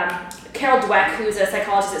by Carol Dweck, who's a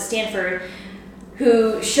psychologist at Stanford,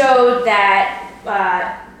 who showed that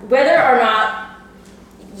whether or not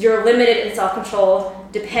you're limited in self-control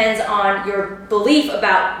depends on your belief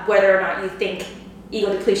about whether or not you think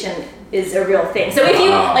ego depletion is a real thing. So if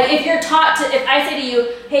you if you're taught to, if I say to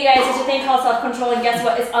you, hey guys, there's a thing called self-control, and guess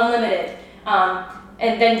what? It's unlimited.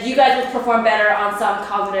 And then you guys will perform better on some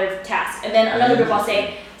cognitive task. And then another group will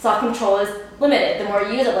say self-control is limited. The more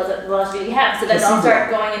you use it, the less you have. So then they'll start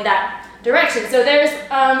going in that direction. So there's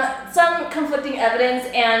some conflicting evidence,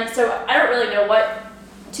 and so I don't really know what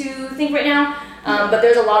to think right now. But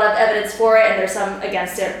there's a lot of evidence for it, and there's some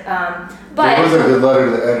against it. But there was a good letter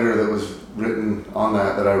to the editor that was written on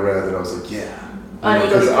that I read that I was like, yeah.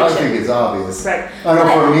 Because I think it's obvious. Right. I know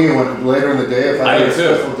for me, when later in the day, if I had a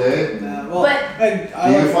stressful day. Well, and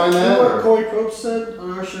do you find that? What Corey Probst said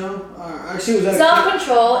on our show? Actually, was that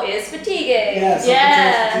self-control is fatiguing. Yeah.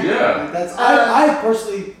 Yeah. That's I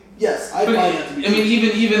personally. Yes, I find that to be. I mean,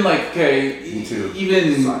 even like, okay, me too.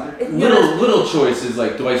 Even little choices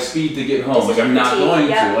like, do I speed to get home? Like, I'm not going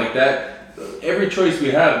to. Like that. Every choice we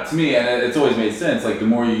have, to me, and it's always made sense. Like, the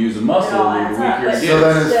more you use a muscle, the weaker it gets. So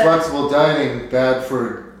then, is flexible dieting bad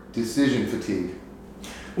for decision fatigue?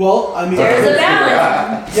 Well, I mean, there's a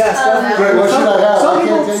balance. Yes, Great, what should I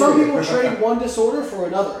have? Some people trade one disorder for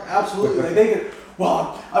another. Absolutely, like they can.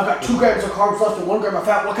 Well, I've got 2 grams of carbs left and 1 gram of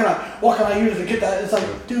fat. What can I use to get that? It's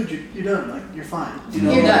like, dude, you're done. Like, you're fine. You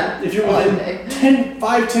know, you're done. If you're within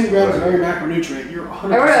 5-10 grams of every macronutrient, you're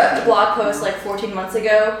 100%. I wrote a blog post like 14 months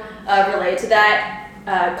ago related to that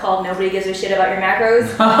called "Nobody Gives a Shit About Your Macros,"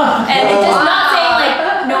 and it's just not saying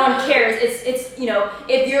like no one cares. It's you know,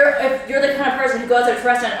 if you're the kind of person who goes to a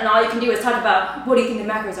restaurant and all you can do is talk about what do you think the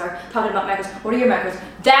macros are, talking about macros, what are your macros?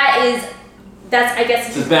 That's I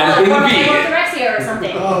guess it's bad thing to be. Anorexia or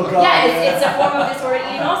something. Oh, God, yeah, it's a form of disordered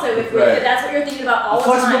eating also. If that's what you're thinking about all the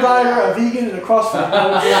time. Flexible dieter, a vegan, and a CrossFit.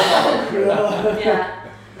 Yeah.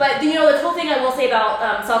 But you know, the cool thing I will say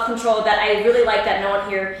about self-control that I really like that no one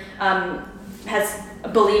here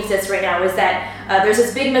believes this right now is that there's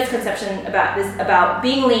this big misconception about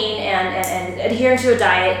being lean and adhering to a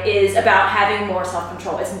diet is about having more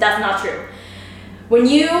self-control. That's not true. When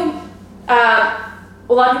you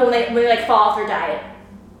a lot of people when they like fall off their diet,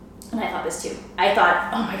 and I thought this too. I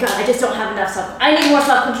thought, oh my god, I just don't have enough I need more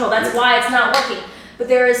self-control. That's why it's not working. But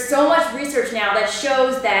there is so much research now that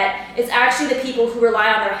shows that it's actually the people who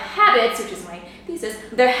rely on their habits, which is my thesis,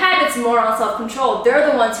 their habits more on self-control.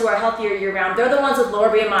 They're the ones who are healthier year-round. They're the ones with lower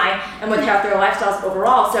BMI and with healthier lifestyles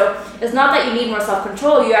overall. So it's not that you need more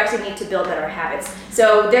self-control, you actually need to build better habits.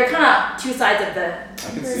 So they're kind of two sides of the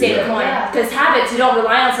same coin. Because habits, you don't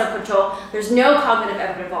rely on self-control. There's no cognitive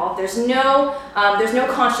effort involved. There's no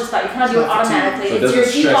conscious thought. You kind of do it automatically. So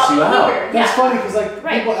it's your default behavior. That's funny because like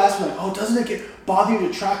people ask me like, oh, doesn't it bother you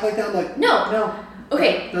to track like that? I'm like, no.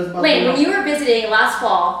 Okay, Layne, when you were visiting last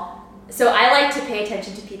fall, so I like to pay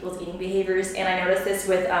attention to people's eating behaviors, and I noticed this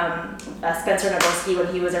with Spencer Naboski when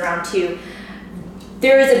he was around too.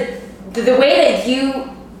 There is the way that you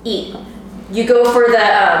eat. You go for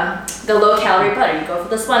the low calorie butter. You go for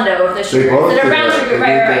the Splenda over the sugar. The brown sugar,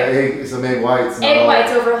 right. It's egg whites. Egg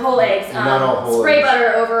whites over whole eggs. Not all whole spray eggs.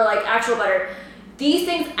 butter over like actual butter. These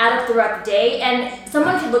things add up throughout the day, and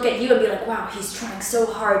someone could look at you and be like, wow, he's trying so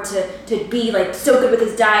hard to be like so good with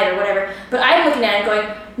his diet or whatever. But I'm looking at it and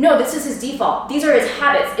going, no, this is his default. These are his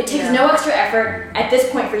habits. It takes no extra effort at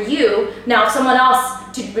this point for you. Now, if someone else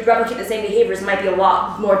to replicate the same behaviors might be a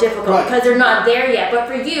lot more difficult because they're not there yet. But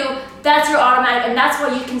for you, that's your automatic, and that's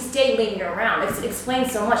why you can stay lean year round. It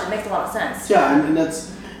explains so much. It makes a lot of sense. Yeah, and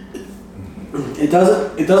that's it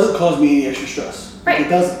doesn't cause me any extra stress. Right. It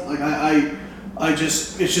doesn't. Like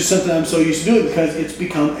it's just something I'm so used to doing because it's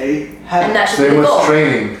become a habit. And that should Same be the with goal.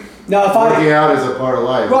 training. Now, if working out is a part of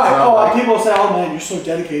life. Right. People say, "Oh man, you're so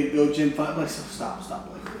dedicated to go gym." I'm like, stop.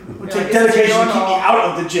 Like, take dedication to keep me out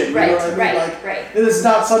of the gym. Right. You know what I mean? Right. This is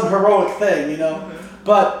not some heroic thing, you know. Mm-hmm.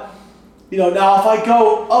 But now if I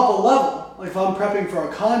go up a level, like if I'm prepping for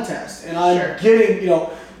a contest and I'm getting,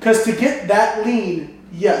 because to get that lean,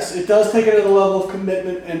 yes, it does take another level of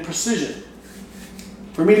commitment and precision.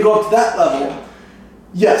 For me to go up to that level,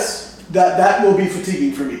 yes, that will be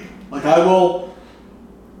fatiguing for me. Like I will.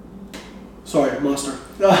 Sorry, monster.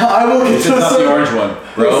 I will get to the orange one,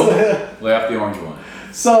 bro. Lay off the orange one.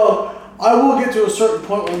 So I will get to a certain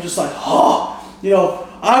point where I'm just like, I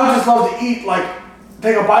would just love to eat, like,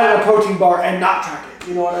 take a bite of a protein bar and not track it.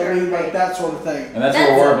 You know what I mean? Like that sort of thing. And that's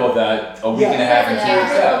what we're about that a week and a half into Every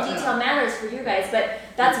little success. detail matters for you guys, but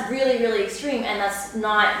that's really, really extreme, and that's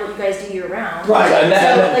not what you guys do year round. Right.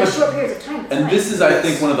 And So, short periods of time. And this is, I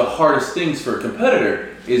think, one of the hardest things for a competitor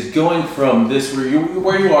is going from this where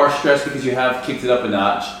you are stressed because you have kicked it up a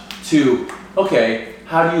notch to, okay,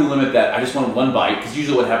 how do you limit that? I just want one bite, because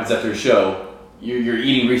usually what happens after a show, you're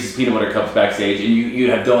eating Reese's peanut butter cups backstage and you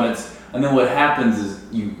have donuts, and then what happens is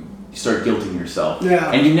you start guilting yourself.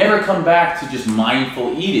 Yeah. And you never come back to just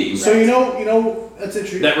mindful eating. So you know that's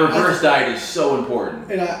interesting. That reverse diet is so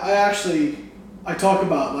important. And I talk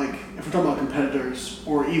about, like, if we're talking about competitors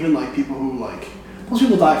or even like people who, like, most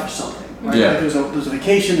people die for something, right? Yeah. Like there's a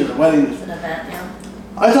vacation, there's a wedding. It's an event, yeah.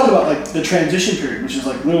 I talk about like the transition period, which is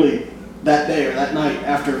like literally that day or that night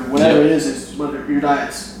after whatever it is whether your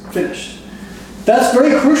diet's finished. That's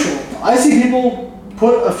very crucial. I see people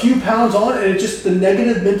put a few pounds on and it just, the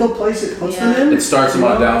negative mental place it puts them in. It starts them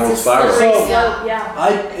on a downward spiral. So,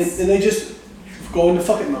 yeah. and they just go into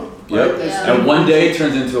fuck it mode. Yep. Right? And one day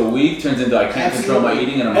turns into a week, turns into I can't control my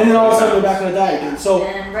eating, and then all of a sudden they're back on a diet again. So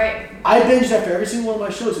Right. I binged after every single one of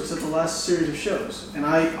my shows except the last series of shows. And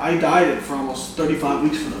I dieted for almost 35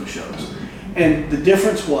 weeks for those shows. And the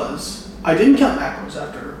difference was, I didn't count macros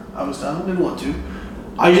after I was done. I didn't want to.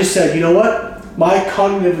 I just said, you know what? My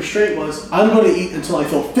cognitive restraint was, I'm going to eat until I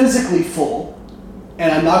feel physically full.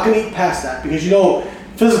 And I'm not going to eat past that. Because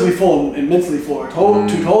physically full and mentally full are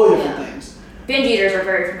two totally different things. Binge eaters are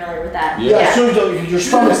very familiar with that. Yeah, so your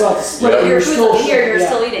stomach's not to split. Your You're food's still up here, you're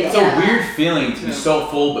still eating. It's a weird feeling to be so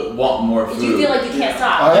full but want more food. You feel like you can't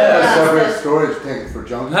stop. I have a Yeah. separate storage tank for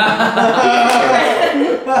junk food.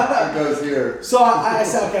 It goes here. So I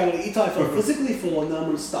said, okay, I'm going to eat till I feel physically full, and then I'm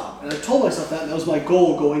going to stop. And I told myself that, and that was my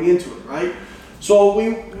goal going into it, right? So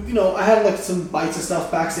I had like some bites of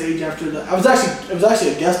stuff backstage after the. It was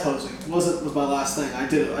actually a guest posing. It was my last thing. I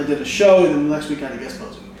did a show, and then the next week I had a guest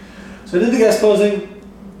posing. So I did the guest posing,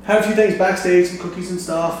 had a few things backstage, some cookies and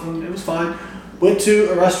stuff, and it was fine. Went to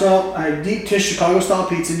a restaurant. I had deep dish Chicago style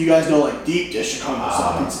pizza, and you guys know like deep dish Chicago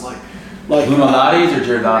style pizza, like Lunati's or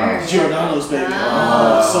Giordano's? Giordano's, baby.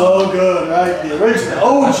 Oh, so good, right? The original,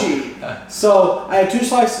 OG. So I had 2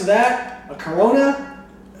 slices of that, a Corona,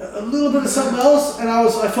 a little bit of something else, and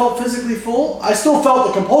I felt physically full. I still felt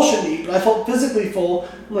the compulsion to eat, but I felt physically full.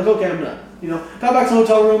 I'm like, okay, I'm done. Got back to the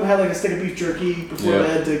hotel room, had like a stick of beef jerky before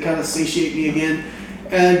bed to kind of satiate me again,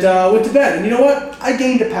 and went to bed. And you know what? I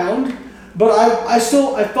gained a pound, but I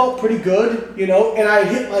felt pretty good, and I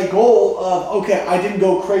hit my goal of, okay, I didn't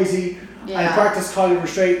go crazy. Yeah. I practiced cognitive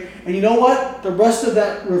restraint, and you know what? The rest of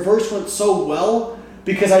that reverse went so well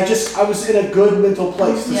because I was in a good mental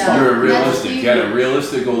place to start. You were realistic. You had a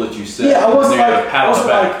realistic goal that you set. Yeah, I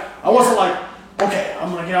wasn't like, okay,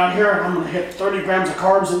 I'm gonna get out here and I'm gonna hit 30 grams of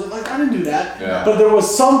carbs, and I didn't do that. Yeah. But there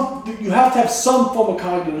was you have to have some form of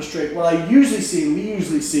cognitive restraint. What I we usually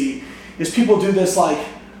see, is people do this like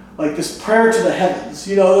this prayer to the heavens.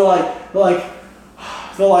 They're like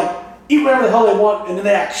eat whatever the hell they want, and then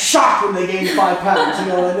they act shocked when they gain 5 pounds.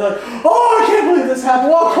 And they're like, oh, I can't believe this happened.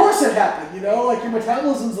 Well, of course it happened. Like your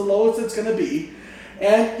metabolism's the lowest it's gonna be,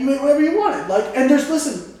 and you ate whatever you wanted.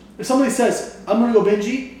 If somebody says I'm gonna go binge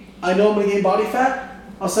eat, I know I'm going to gain body fat,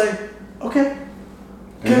 I'll say, okay.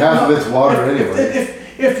 And half of it's water anyway.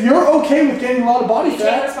 If you're okay with gaining a lot of body You take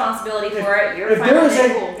fat, responsibility for it. You're if fine there with is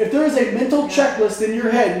it. if there is a mental checklist in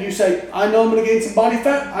your head and you say, I know I'm going to gain some body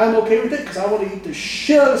fat, I'm okay with it because I want to eat the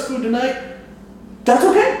shit out of this food tonight, that's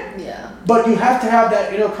okay. Yeah. But you have to have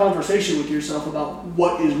that inner conversation with yourself about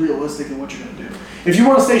what is realistic and what you're going to do. If you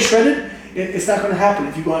want to stay shredded, it's not going to happen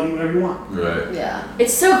if you go out and eat whatever you want. Right. Yeah.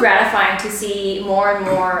 It's so gratifying to see more and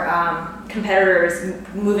more competitors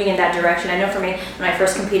moving in that direction. I know for me, when I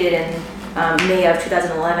first competed in May of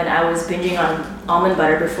 2011, I was binging on almond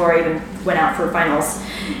butter before I even went out for finals.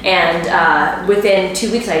 And within 2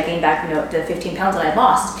 weeks, I gained back the 15 pounds that I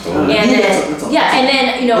lost. Oh, and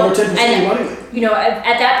then, over 10% body weight.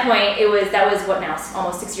 At that point, that was what now,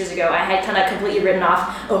 almost 6 years ago. I had kind of completely written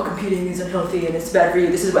off, competing is unhealthy and it's bad for you.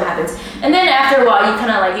 This is what happens. And then after a while, you kind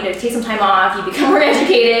of take some time off. You become more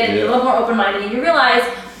educated, and a little more open-minded, and you realize,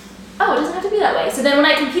 it doesn't have to be that way. So then when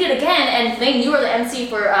I competed again, and Layne, you were the MC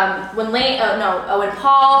for when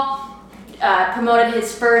Paul promoted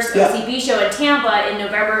his first OCB show in Tampa in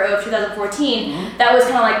November of 2014. That was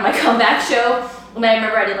kind of like my comeback show. And I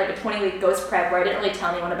remember I did like a 20-week ghost prep where I didn't really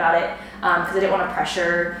tell anyone about it because I didn't want to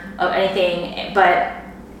pressure of anything. But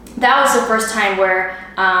that was the first time where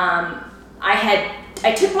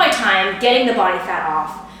I took my time getting the body fat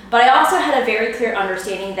off. But I also had a very clear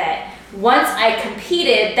understanding that once I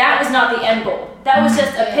competed, that was not the end goal. that was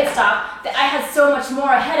just a pit stop. That I had so much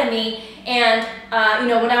more ahead of me. And you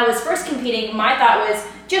know, when I was first competing, my thought was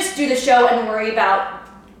just do the show and worry about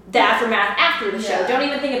the aftermath after the show. Don't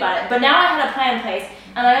even think about it. But now I had a plan in place,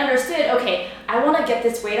 and I understood. Okay, I want to get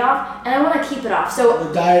this weight off, and I want to keep it off. So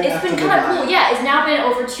The diet it's after been the kind of diet. cool. Yeah, it's now been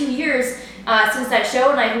over 2 years since that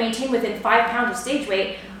show, and I've maintained within 5 pounds of stage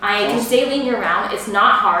weight. I can stay lean year round. It's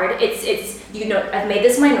not hard. It's you know, I've made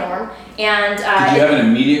this my norm. And Did you have an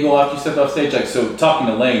immediate goal after you stepped off stage? Like, so talking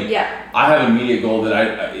to Layne, yeah. I have an immediate goal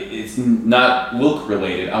that it's not Wilk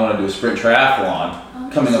related. I want to do a sprint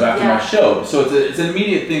triathlon coming up after my show. So it's an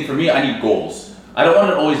immediate thing for me. I need goals. I don't want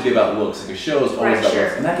it to always be about looks. Like a show is always about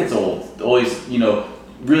looks, and that gets old. Always, you know,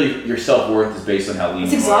 really your self-worth is based on how lean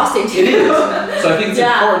It's you are. exhausting too. It is. So I think it's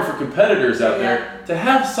important for competitors out Yeah. there to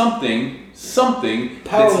have something Powerlifting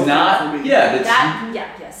that's not, for me. that's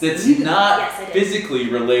Yes, not I did. physically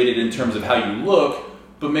related in terms of how you look,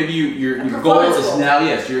 but maybe your goal performance is goal. now,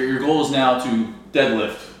 your goal is now to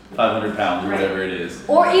deadlift 500 pounds or whatever it is.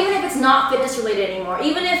 Or even if it's not fitness related anymore,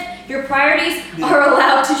 even if your priorities are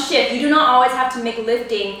allowed to shift, you do not always have to make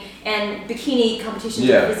lifting and bikini competitions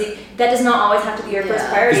or physique. That does not always have to be your first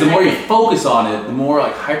priority. Because the more you focus on it, the more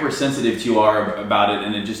like hypersensitive you are about it,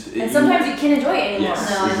 and it just. And sometimes you can't enjoy it anymore. Yes.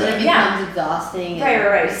 No, and then it becomes exhausting.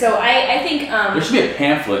 Right. So I think there should be a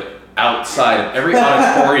pamphlet outside of every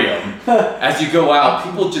auditorium as you go out.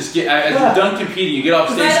 People just get as you're done competing, you get off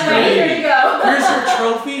stage. By the way, here you go. Here's your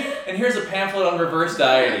trophy, and here's a pamphlet on reverse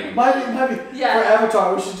dieting. Might be for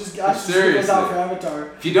Avatar. We should just get this out for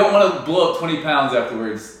Avatar. If you don't want to blow up 20 pounds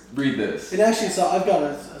afterwards, read this. And actually, so I've got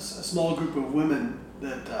a small group of women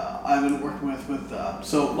that I've been working with.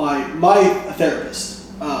 So my therapist,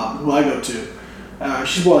 who I go to,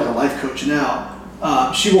 she's more like a life coach now.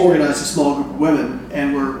 She will organize a small group of women,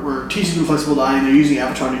 and we're teaching them flexible dieting. They're using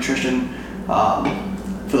Avatar Nutrition.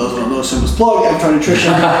 For those who don't know, shameless plug, Avatar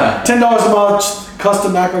Nutrition. $10 a month,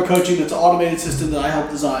 custom macro coaching. That's an automated system that I help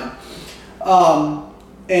design.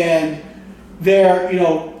 And there, you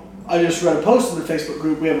know, I just read a post in the Facebook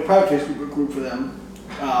group. We have a private Facebook group for them.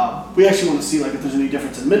 We actually want to see like if there's any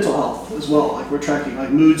difference in mental health as well. Like we're tracking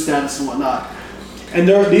like mood status and whatnot. And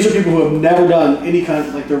these are people who have never done any kind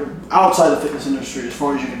of, like they're outside the fitness industry as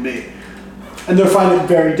far as you can be. And they're finding it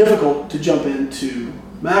very difficult to jump into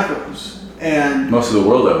macros. And most of the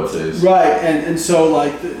world, I would say, is. Right, and so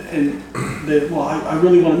like, I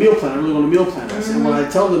really want a meal plan. And what I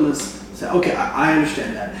tell them is, say, okay, I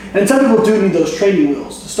understand that. And some people do need those training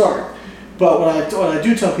wheels to start. But what I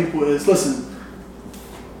do tell people is, listen,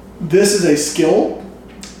 this is a skill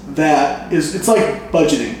that it's like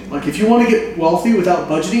budgeting. Like if you want to get wealthy without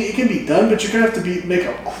budgeting, it can be done, but you're gonna have to make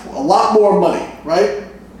a lot more money, right?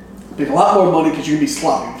 Make a lot more money because you're gonna be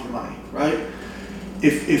sloppy with your money, right?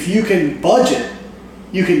 If you can budget,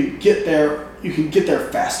 you can get there. You can get there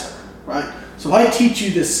faster, right? So if I teach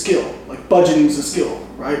you this skill, like budgeting is a skill,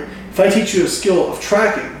 right? If I teach you a skill of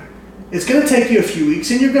tracking, it's gonna take you a few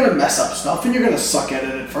weeks, and you're gonna mess up stuff, and you're gonna suck at it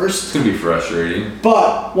at first. It's gonna be frustrating.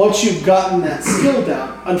 But once you've gotten that skill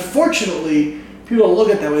down, unfortunately, people don't look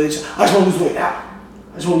at it that way. They just, I just want to lose weight now.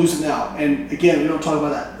 I just want to lose it now. And again, we don't talk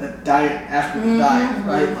about that diet after the diet,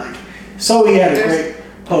 right? Like, Sohee had a great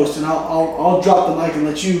post, and I'll drop the mic and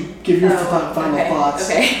let you give your final thoughts.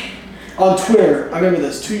 Okay. On Twitter, I remember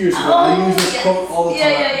this 2 years ago. I use this quote all the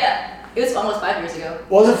time. Yeah. It was almost 5 years ago.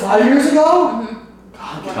 Was it 5 years ago? Mm-hmm.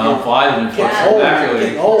 God, Time flies when you're getting old.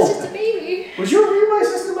 Getting old. Just a baby. Were you my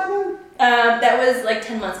sister by then? That was like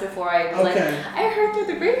 10 months before I was Okay. like, I heard through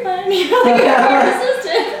the grapevine, you know, like you're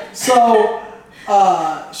assistant. So,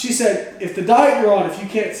 she said, if the diet you're on, if you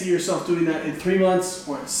can't see yourself doing that in 3 months,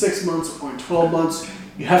 or in 6 months, or in 12 months,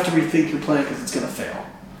 you have to rethink your plan because it's going to fail.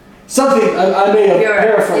 Something, I may have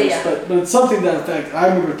paraphrased, but it's something to that effect. I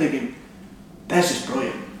remember thinking, that's just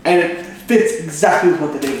brilliant. And it fits exactly with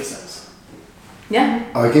what the data says. Yeah.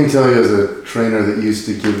 I can tell you as a trainer that used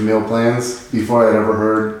to give meal plans, before I'd ever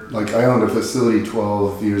heard, like I owned a facility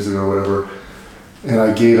 12 years ago or whatever, and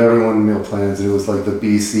I gave everyone meal plans, and it was like the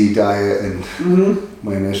BC diet and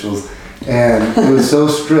my initials, and it was so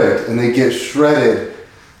strict, and they get shredded,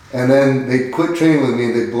 and then they quit training with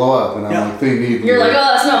me, and they blow up, and I'm like, they need me. You're like, oh,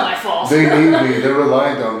 that's not my fault. They need me, they're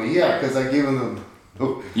reliant on me, because I gave them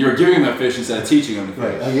You were giving them fish instead of teaching them to fish.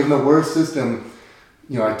 Right. I give them the worst system.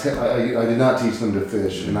 You know, I did not teach them to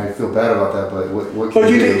fish, and I feel bad about that. But what can But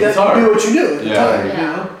you you do? did that. You do what you do at the time. Yeah.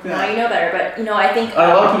 You know? Now you know better, but you know, I think A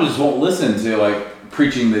lot of people just won't listen to like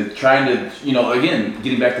preaching trying to, you know, again,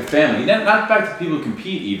 getting back to family, not back to people who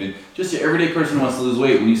compete even, just your everyday person who wants to lose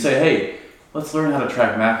weight. When you say, hey, let's learn how to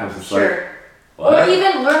track macros, it's like, Or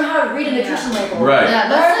even learn how to read a nutrition label. Right. Yeah,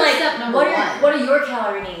 that's like step number one. What are your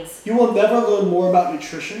calorie needs? You will never learn more about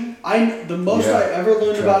nutrition. The most I ever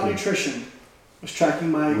learned about Tracking. nutrition was tracking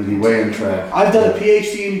my. With the weigh and track. I've done a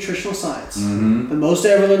PhD in nutritional science. Mm-hmm. The most I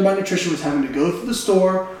ever learned about nutrition was having to go through the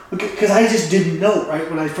store because I just didn't know, right?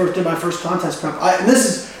 When I first did my first contest prep, and this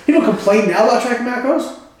is people complain now about tracking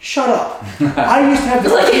macros. Shut up! I used to have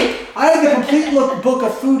I had the complete book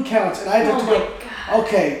of food counts, and I had to go.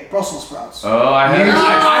 Okay, Brussels sprouts. Oh, I had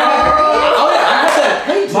that.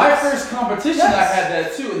 Pages. My first competition, Yes. I had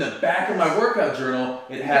that too. In the back of my workout journal,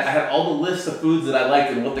 I had all the lists of foods that I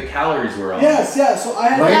liked and what the calories were on. Yes, yeah. So I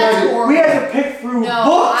had we had to pick through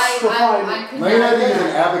books to find it. Layne had to use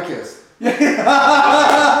an abacus.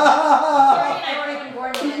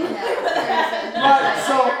 Right,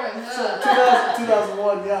 so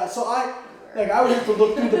 2001, yeah. So I would have to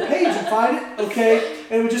look through the page and find it, okay,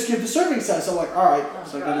 and it would just give the serving size. So I'm like, all right,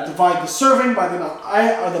 so I'm gonna divide the serving by the amount I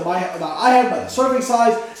had by the serving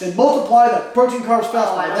size, then multiply the protein, carbs,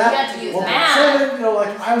 fats by you that. have to use 1.7, you know,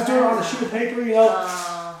 like I was doing it on a sheet of paper, you know.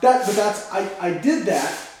 I did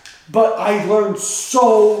that, but I learned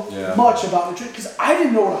so much about nutrition because I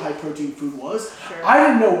didn't know what a high protein food was. Sure. I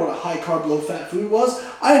didn't know what a high carb, low fat food was.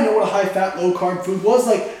 I didn't know what a high fat, low carb food was.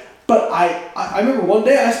 But I remember one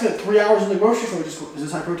day I spent 3 hours in the grocery store just going, is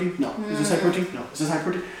this high protein? No. Is this high protein? No. Is this high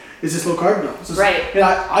protein? Is this low carb? No. Is this, Right. And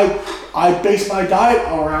I based my diet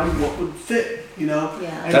around what would fit, you know?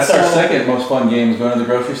 Yeah. And That's so, our second most fun game is going to the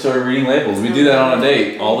grocery store and reading labels. We do that on a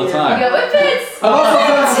date all the time. You go, it fits. I've also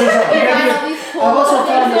found this. I've also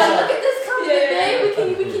found this. Look at this compliment, babe.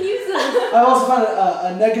 We can use this. I've also found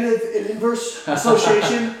a negative and inverse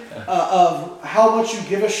association of how much you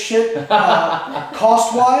give a shit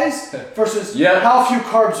cost-wise versus how few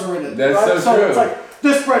carbs are in it. That's right? so true. It's like,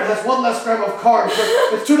 this bread has 1 less gram of carbs, but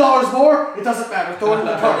it's $2 more, it doesn't matter. Throw it in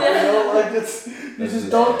the cart. You know? Like you just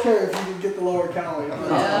don't care if you can get the lower calorie.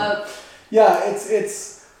 Yep. Yeah,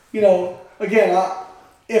 it's you know, again,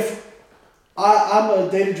 I'm a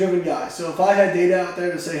data-driven guy, so if I had data out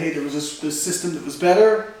there to say, hey, there was this system that was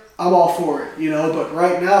better, I'm all for it, you know. But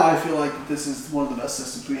right now, I feel like this is one of the best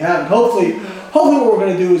systems we have, and hopefully, what we're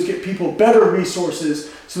going to do is get people better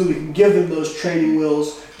resources so that we can give them those training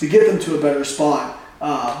wheels to get them to a better spot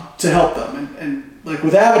to help them. And like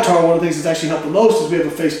with Avatar, one of the things that's actually helped the most is we have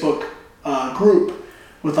a Facebook group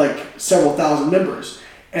with like several thousand members,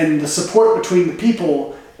 and the support between the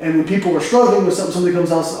people. And when people are struggling with something, somebody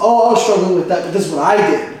comes out and says, "Oh, I was struggling with that, but this is what I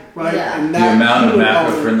did." Right? Yeah. And The amount of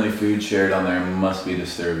macro-friendly food shared on there must be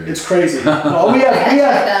disturbing. It's crazy. Well, we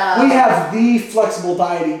have the flexible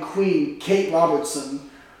dieting queen, Kate Robertson.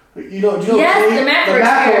 You know Yes, Kate? the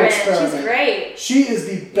macro experiment. She's great. She is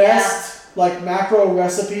the best macro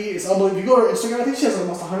recipe. It's unbelievable. If you go to her Instagram, I think she has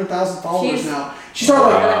almost 100,000 followers now. She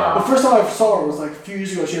started the first time I saw her was like a few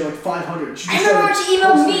years ago. She had like 500. I remember when she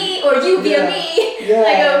emailed me or you via me. Yeah, I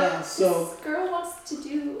go, so this girl wants to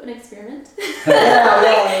do an experiment.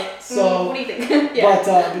 So what do you think? But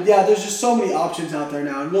yeah, there's just so many options out there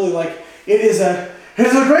now, and really it is a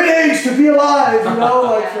great age to be alive, you know,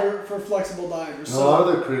 like for flexible dieters. So, a lot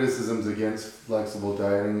of the criticisms against flexible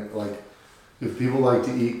dieting, like if people like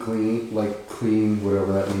to eat clean,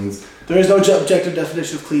 whatever that means. There is no objective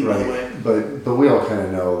definition of clean, by the way. But we all kind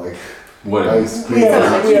of know What ice cream, we have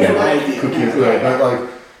an idea. cookies, right? But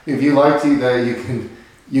if you like to eat that,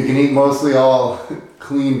 you can eat mostly all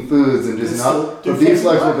clean foods and just not be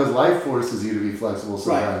flexible because life forces you to be flexible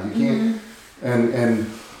sometimes. Right. You can't, and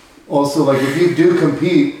also if you do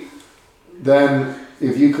compete, then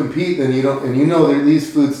if you compete, then you don't, and you know that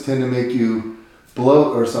these foods tend to make you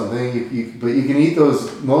bloat or something. But you can eat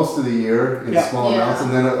those most of the year in small amounts,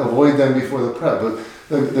 and then avoid them before the prep. But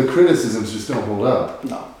the criticisms just don't hold up.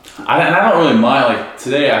 No. And I don't really mind. Like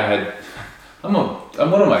today, I'm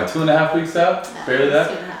what am I, 2.5 weeks out? Barely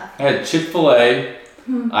that. I had Chick-fil-A.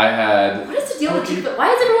 I had. What is the deal with Chick-fil-A?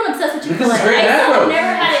 Why is everyone obsessed with Chick-fil-A? Because it's great macros. I've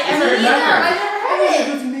never had it ever It's great either. macros. I've never had it.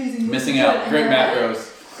 It's amazing. Missing out. Great macros.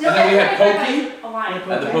 No, And then we had I've Poke had a line.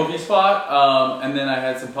 at the Poke spot, and then I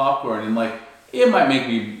had some popcorn, and it might make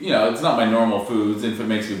me, it's not my normal foods. If it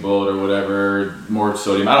makes me bloat or whatever, more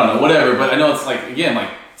sodium, I don't know, whatever. But I know it's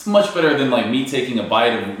it's much better than me taking a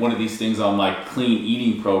bite of one of these things on clean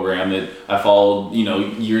eating program that I followed,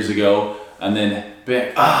 years ago, and then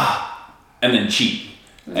and then cheat.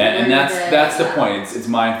 And that's the point. It's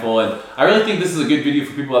mindful, and I really think this is a good video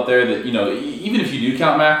for people out there that even if you do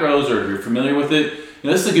count macros or if you're familiar with it,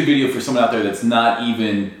 this is a good video for someone out there that's not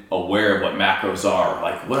even aware of what macros are.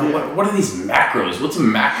 What are these macros? What's a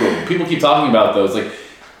macro? People keep talking about those.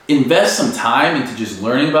 Invest some time into just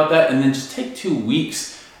learning about that, and then just take 2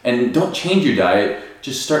 weeks and don't change your diet.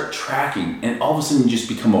 just start tracking, and all of a sudden you just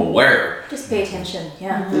become aware. Just pay attention.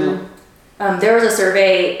 Yeah. There was a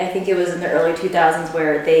survey, I think it was in the early 2000s,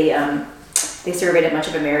 where they surveyed a bunch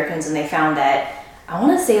of Americans, and they found that, I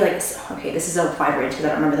want to say this is a five range because I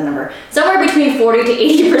don't remember the number. Somewhere between 40 to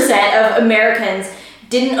 80% of Americans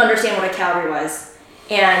didn't understand what a calorie was,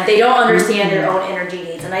 and they don't understand their own energy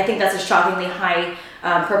needs. And I think that's a shockingly high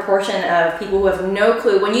proportion of people who have no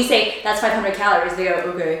clue. When you say that's 500 calories, they go,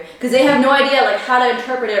 okay, because they have no idea like how to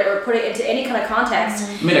interpret it or put it into any kind of context.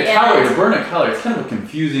 I mean, to burn a calorie, it's kind of a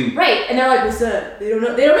confusing. Right, and they're like, what's that? They don't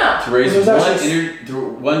know. To raise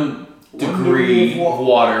one degree of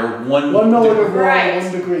water, one milliliter of water,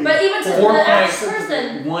 1 degree. But even to the average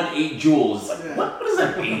person, 1.18 joules. Like, what does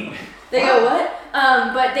that mean? They go, what?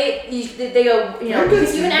 But they go,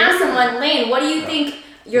 because you can ask someone, Layne, what do you think?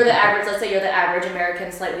 You're the average, let's say you're the average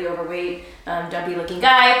American, slightly overweight, dumpy looking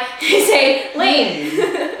guy. You say, Layne,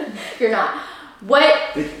 you're not.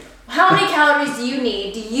 How many calories do you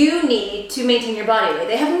need to maintain your body weight?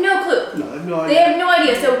 They have no clue. No, they have no idea. They have no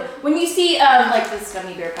idea. So when you see like this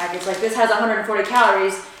gummy bear package, like this has 140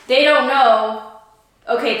 calories, they don't know,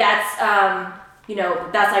 okay, that's,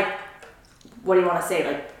 that's like, what do you want to say,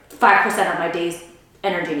 like 5% of my day's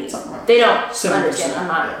energy needs. They don't understand. I'm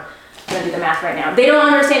not going to do the math right now. They don't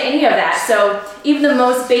understand any of that. So even the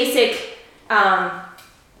most basic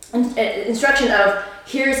instruction of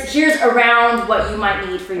here's around what you might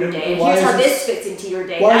need for your day. And here's how this fits into your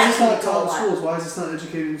day. Why is this not taught in schools? Why is this not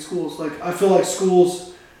educated in schools? Like, I feel like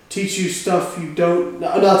schools teach you stuff you don't,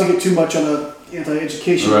 not to get too much on a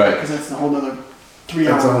anti-education, because that's a whole other 3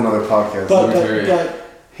 hours. That's a whole other podcast.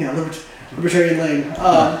 Libertarian Layne.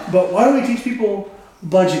 But why don't we teach people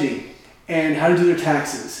budgeting and how to do their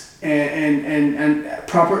taxes and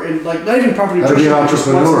proper, and like not even proper nutrition, how to be an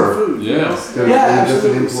entrepreneur. Food,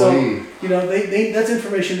 absolutely. So that's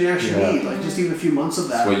information they actually need, like just even a few months of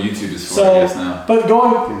that. That's what YouTube is for, I guess now. But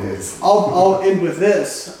I'll end with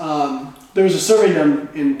this. There was a survey done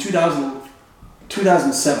in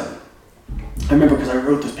 2007. I remember because I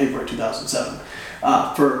wrote this paper in 2007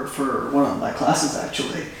 for one of my classes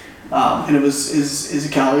actually, and it was is a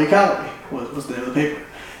calorie was the name of the paper.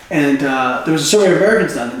 And there was a survey of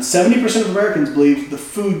Americans done, and 70% of Americans believed the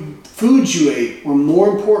foods you ate were more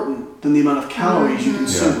important than the amount of calories you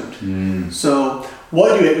consumed. Yeah. So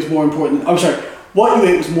what you ate was more important. What you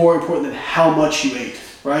ate was more important than how much you ate,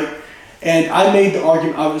 right? And I made the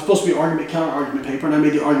argument. I was supposed to be an argument, counter argument paper, and I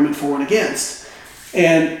made the argument for and against.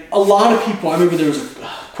 And a lot of people. I remember there was a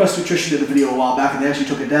Quest Nutrition did a video a while back, and they actually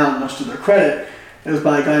took it down, much to their credit. It was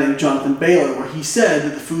by a guy named Jonathan Baylor, where he said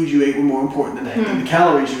that the foods you ate were more important than the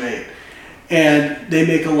calories you ate. And they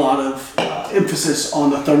make a lot of emphasis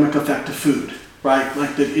on the thermic effect of food, right?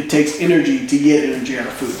 Like it takes energy to get energy out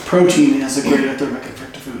of food. Protein has a greater thermic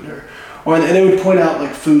effect of food. And they would point out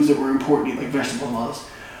like foods that were important, like vegetable oils.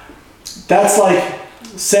 That's like,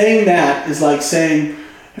 saying that is like saying,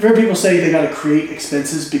 I've heard people say they got to create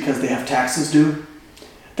expenses because they have taxes due.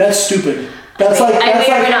 That's stupid. I may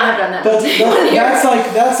or may not have done that.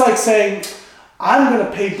 That's like saying, I'm going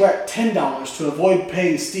to pay Bret $10 to avoid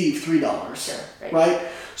paying Steve $3. Sure, right?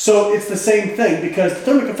 So it's the same thing, because the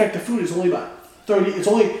thermic effect of food is only about 30. It's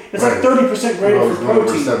like 30% greater for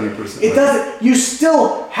protein. 70%. It doesn't. You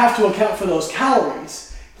still have to account for those calories.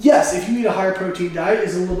 Yes, if you eat a higher protein diet,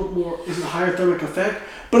 is a higher thermic effect,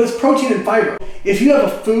 but it's protein and fiber. If you have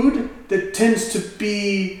a food that tends to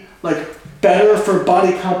be like better for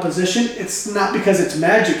body composition, it's not because it's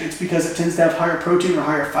magic, it's because it tends to have higher protein or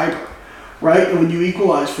higher fiber, right? And when you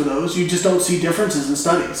equalize for those, you just don't see differences in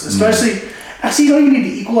studies. Especially, actually you don't even need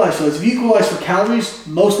to equalize for those. If you equalize for calories,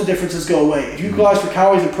 most of the differences go away. If you equalize for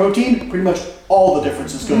calories and protein, pretty much all the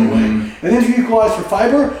differences go away. And then if you equalize for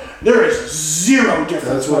fiber, there is zero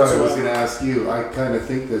difference. That's what I was going to ask you. I kind of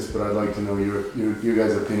think this, but I'd like to know your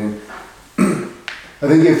guys' opinion. I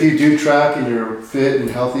think if you do track and you're fit and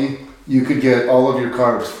healthy, you could get all of your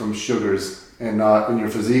carbs from sugars, and your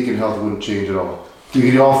physique and health wouldn't change at all. You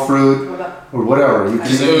could eat all fruit or whatever. You can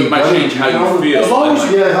it might change how you feel. As long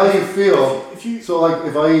as how you feel. So like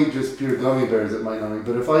if I eat just pure gummy bears, it might not be.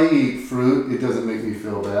 But if I eat fruit, it doesn't make me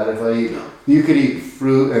feel bad. If I eat, you could eat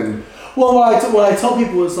fruit and. Well, what I tell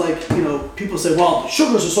people is like, people say, well,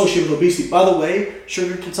 sugar is associated with obesity. By the way,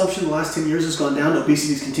 sugar consumption in the last 10 years has gone down.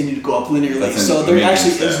 Obesity's continued to go up linearly. So there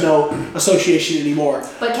actually is no association anymore.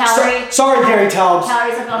 But calories. Sorry, Gary Taubes.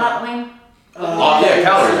 Calories have gone up, Layne?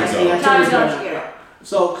 Calories have gone up. Calories have gone up.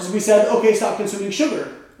 So, because we said, okay, stop consuming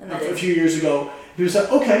sugar a few years ago. He was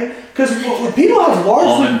like, okay, because people have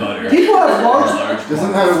Almond butter. people have largely,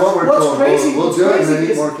 Doesn't matter what we're What's told. crazy- We'll what's do it and crazy then eat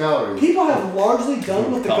is more calories. people have largely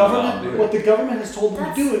done what the Calm government, down, dude. what the government has told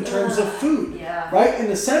them to do in terms of food. Yeah. Right? In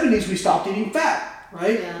the 70s, we stopped eating fat.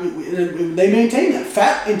 Right? Yeah. They maintained that.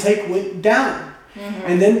 Fat intake went down.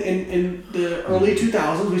 And then in the early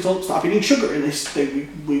 2000s, we stopped eating sugar, and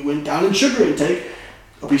we went down in sugar intake.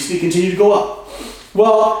 Obesity continued to go up.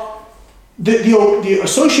 Well, the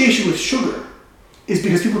association with sugar is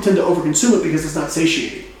because people tend to overconsume it because it's not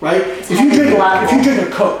satiating, right? If you drink a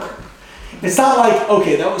Coke, it's not like,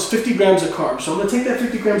 okay, that was 50 grams of carbs, so I'm gonna take that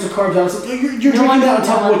 50 grams of carbs out. So you're drinking that on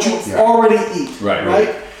top of what you already eat,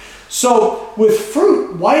 right? So with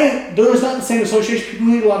fruit, why there's not the same association? People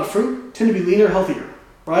who eat a lot of fruit tend to be leaner, healthier,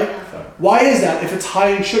 right? Why is that if it's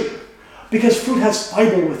high in sugar? Because fruit has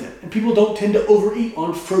fiber with it, and people don't tend to overeat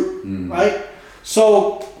on fruit, right?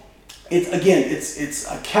 So it's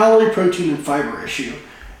a calorie, protein, and fiber issue.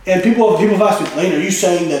 And people have asked me, Layne, are you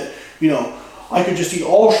saying that I could just eat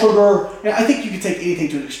all sugar? And I think you could take anything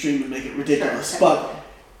to an extreme and make it ridiculous, but.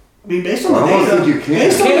 I mean, based on the data, I don't think you can.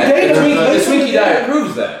 based on the data, The Twinkie diet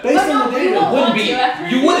proves that. based on the you data, won't Wouldn't want be. to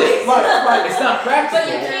after You wouldn't. right. It's not practical.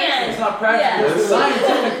 But you can. It's not practical. Yeah. It's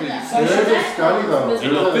scientifically. There's a study though.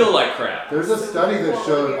 It'll feel like crap. There's a study that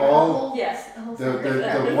showed all Yes.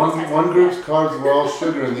 the one group's carbs were all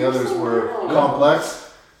sugar and the others were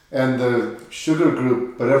complex, and the sugar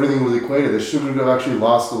group, but everything was equated. The sugar group actually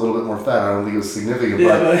lost a little bit more fat. I don't think it was significant,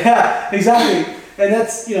 yeah, exactly. And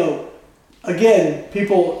that's again,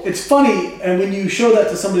 people. It's funny, and when you show that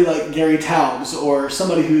to somebody like Gary Taubes or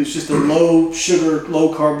somebody who's just a low sugar,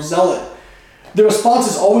 low carb zealot, the response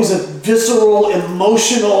is always a visceral,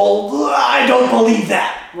 emotional. I don't believe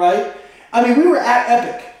that, right? I mean, we were at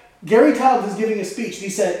Epic. Gary Taubes is giving a speech, and he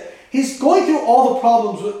said he's going through all the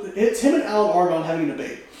problems with it's him and Alan Argon having a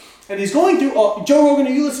debate, and he's going through. Joe Rogan,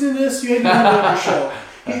 are you listening to this? You had me on your show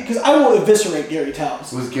because I will eviscerate Gary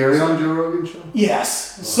Taubes. Was Gary on Joe Rogan's show?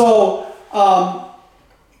 Yes. So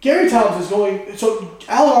Gary Taubes is going. So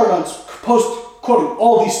Alan Argon's quoting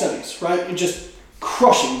all these studies, right, and just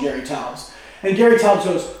crushing Gary Taubes. And Gary Taubes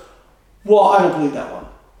goes, "Well, I don't believe that one.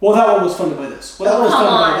 Well, that one was funded by this. Well, that one was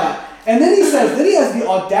funded by that." And then he says, then he has the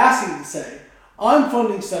audacity to say, "I'm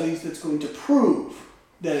funding studies that's going to prove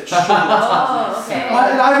that it's sugar." Okay.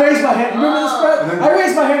 And I raised my hand. Remember this, Brett? I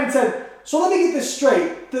raised my hand and said, "So let me get this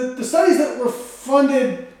straight. The studies that were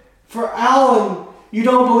funded for Alan, you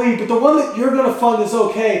don't believe, but the one that you're going to fund is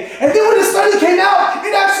okay." And then when the study came out,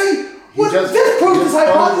 it actually disproved his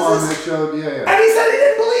hypothesis. Showed, And he said he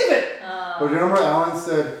didn't believe it. But remember, Alan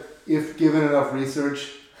said, if given enough research,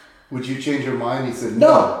 would you change your mind? He said,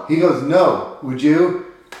 no. He goes, no. Would you?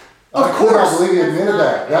 Of I course. can't believe you admitted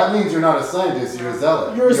that. That means you're not a scientist, you're a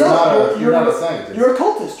zealot. You're a zealot. You're not a scientist. You're a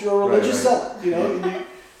cultist. You're a religious zealot.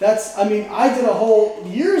 I mean, I did a whole,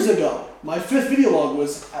 years ago, my 5th video log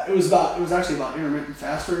was actually about intermittent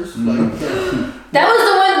fasters. That was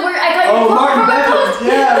the one where I got Martin Beckett.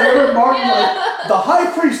 Yeah, remember Martin, Yeah. the high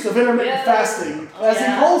priest of intermittent Yeah. fasting, as he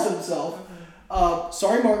calls himself.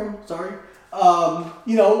 Sorry, Martin. Sorry.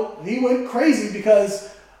 He went crazy because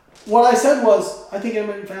what I said was, I think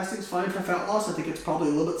intermittent fasting is fine for fat loss. I think it's probably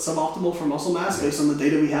a little bit suboptimal for muscle mass based on the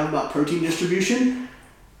data we have about protein distribution.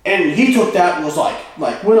 And he took that and was like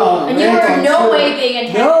went on. And you were in no way being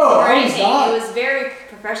antagonistic or I was anything. not. It was very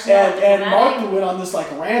professional. And Martin went on this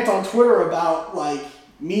rant on Twitter about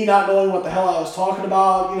me not knowing what the hell I was talking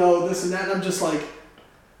about, this and that. And I'm just like,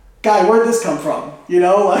 guy, where'd this come from?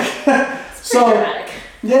 So dramatic.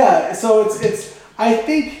 yeah. So it's. I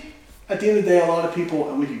think at the end of the day, a lot of people,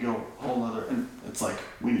 and we could go a whole nother, and it's like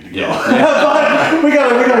we need to go. But we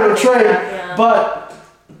gotta retrain. Yeah. But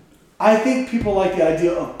I think people like the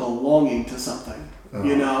idea of belonging to something,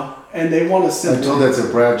 and they want to sit. I told that to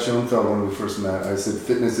Brad Schoenfeld when we first met. I said,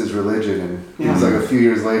 fitness is religion. And he was like, a few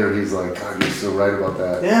years later, he's like, God, you're so right about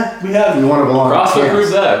that. Yeah, we have. We want to belong. CrossFit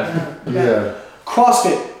proves that. Yeah.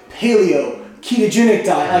 CrossFit, paleo, ketogenic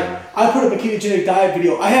diet. I put up a ketogenic diet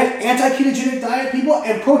video. I had anti-ketogenic diet people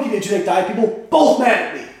and pro-ketogenic diet people both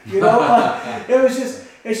mad at me.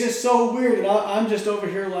 It's just so weird, and I'm just over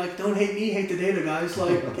here don't hate me, hate the data, guys.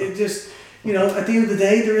 It just, at the end of the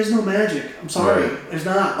day, there is no magic. I'm sorry, there's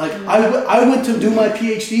not. I went to do my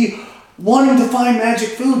PhD wanting to find magic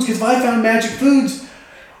foods, because if I found magic foods,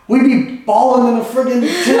 we'd be balling in a friggin'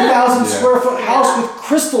 10,000 square foot house with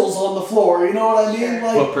crystals on the floor. You know what I mean?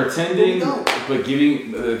 But pretending, but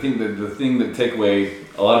giving, I think the thing that take away,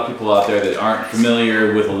 a lot of people out there that aren't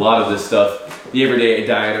familiar with a lot of this stuff, the everyday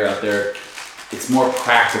dieter out there, it's more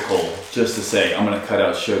practical just to say, I'm going to cut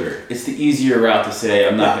out sugar. It's the easier route to say,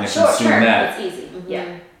 I'm not going to consume that. It's easy.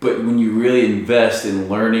 Yeah. But when you really invest in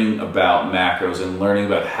learning about macros and learning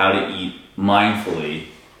about how to eat mindfully,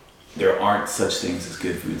 there aren't such things as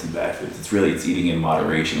good foods and bad foods. It's eating in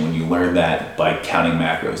moderation. When you learn that by counting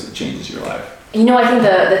macros, it changes your life. You know, I think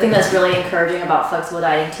the thing that's really encouraging about flexible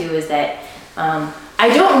dieting too is that I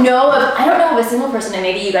don't know of a single person, and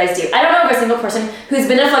maybe you guys do. I don't know of a single person who's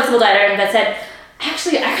been a flexible dieter and that said,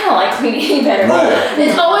 actually, I kind of like clean eating better. Right.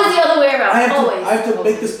 It's always the other way around. I have to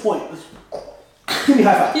make this point. Give me a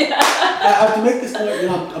high five. Yeah. I have to make this point, and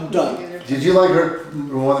I'm done. Did you like her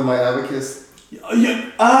more than my abacus?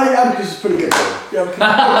 Yeah, abacus is pretty good. Yeah,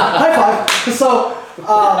 high five. So,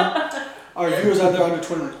 our viewers out there under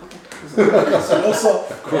 20. So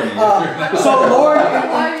Lauren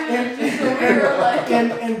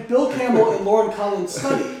and Bill Campbell and Lauren Collins'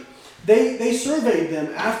 study, they surveyed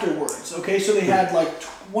them afterwards. Okay, so they had like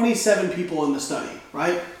 27 people in the study,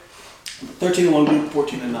 right? 13 in one group,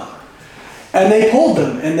 14 in another. And they polled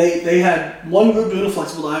them, and they had one group doing a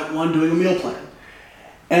flexible diet, one doing a meal plan.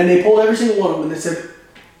 And they polled every single one of them, and they said,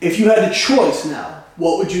 if you had a choice now,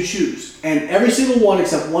 what would you choose? And every single one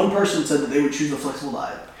except one person said that they would choose a flexible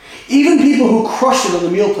diet. Even people who crushed it on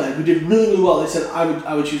the meal plan, who did really, really well, they said,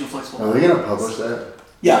 I would choose a flexible diet. Are they going to publish that?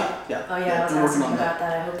 Yeah. Oh yeah, I was asking about that.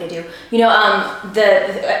 I hope they do. You know,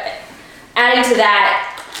 adding to that,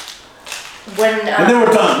 when and then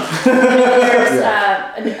we're done.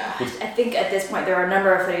 I think at this point there are a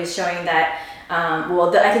number of studies showing that.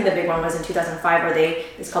 I think the big one was in 2005 where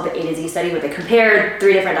it's called the A to Z study, where they compared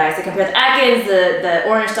 3 different diets. They compared the Atkins, the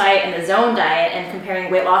Orange diet, and the Zone diet, and comparing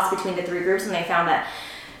weight loss between the 3 groups, and they found that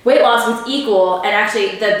weight loss was equal, and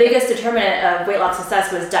actually the biggest determinant of weight loss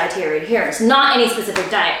success was dietary adherence, not any specific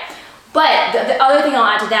diet. But the other thing I'll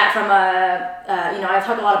add to that from I've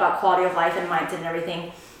talked a lot about quality of life and mindset and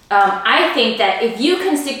everything. I think that if you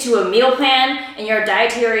can stick to a meal plan and your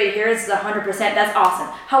dietary adherence is 100%, that's awesome.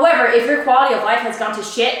 However, if your quality of life has gone to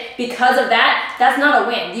shit because of that, that's not a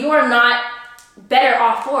win. You are not better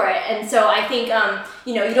off for it. And so I think,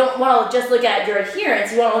 you don't want to just look at your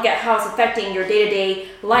adherence. You want to look at how it's affecting your day-to-day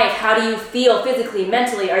life. How do you feel physically,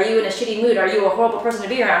 mentally? Are you in a shitty mood? Are you a horrible person to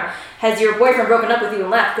be around? Has your boyfriend broken up with you and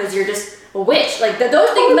left because you're just a witch? Like, those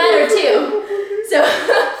things matter too.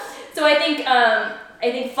 So I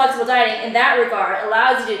think flexible dieting in that regard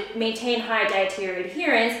allows you to maintain high dietary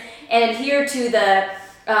adherence and adhere to the,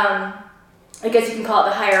 I guess you can call it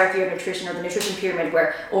the hierarchy of nutrition, or the nutrition pyramid,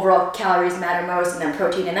 where overall calories matter most, and then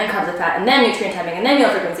protein, and then carbs and fat, and then nutrient timing, and then meal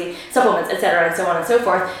frequency, supplements, etc., and so on and so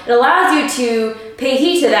forth. It allows you to pay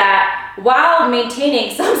heed to that while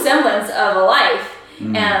maintaining some semblance of a life,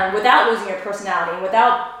 without losing your personality, and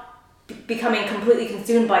without becoming completely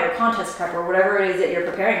consumed by your contest prep or whatever it is that you're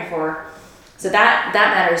preparing for. So that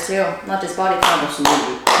matters too, not just body count.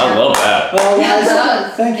 Absolutely. I love that. Well, Yeah, it guys,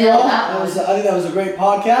 does. thank you Yeah, all. that I think that was a great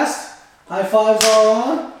podcast. High fives all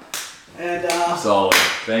around. And Solid.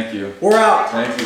 Thank you. we're out. Thank you.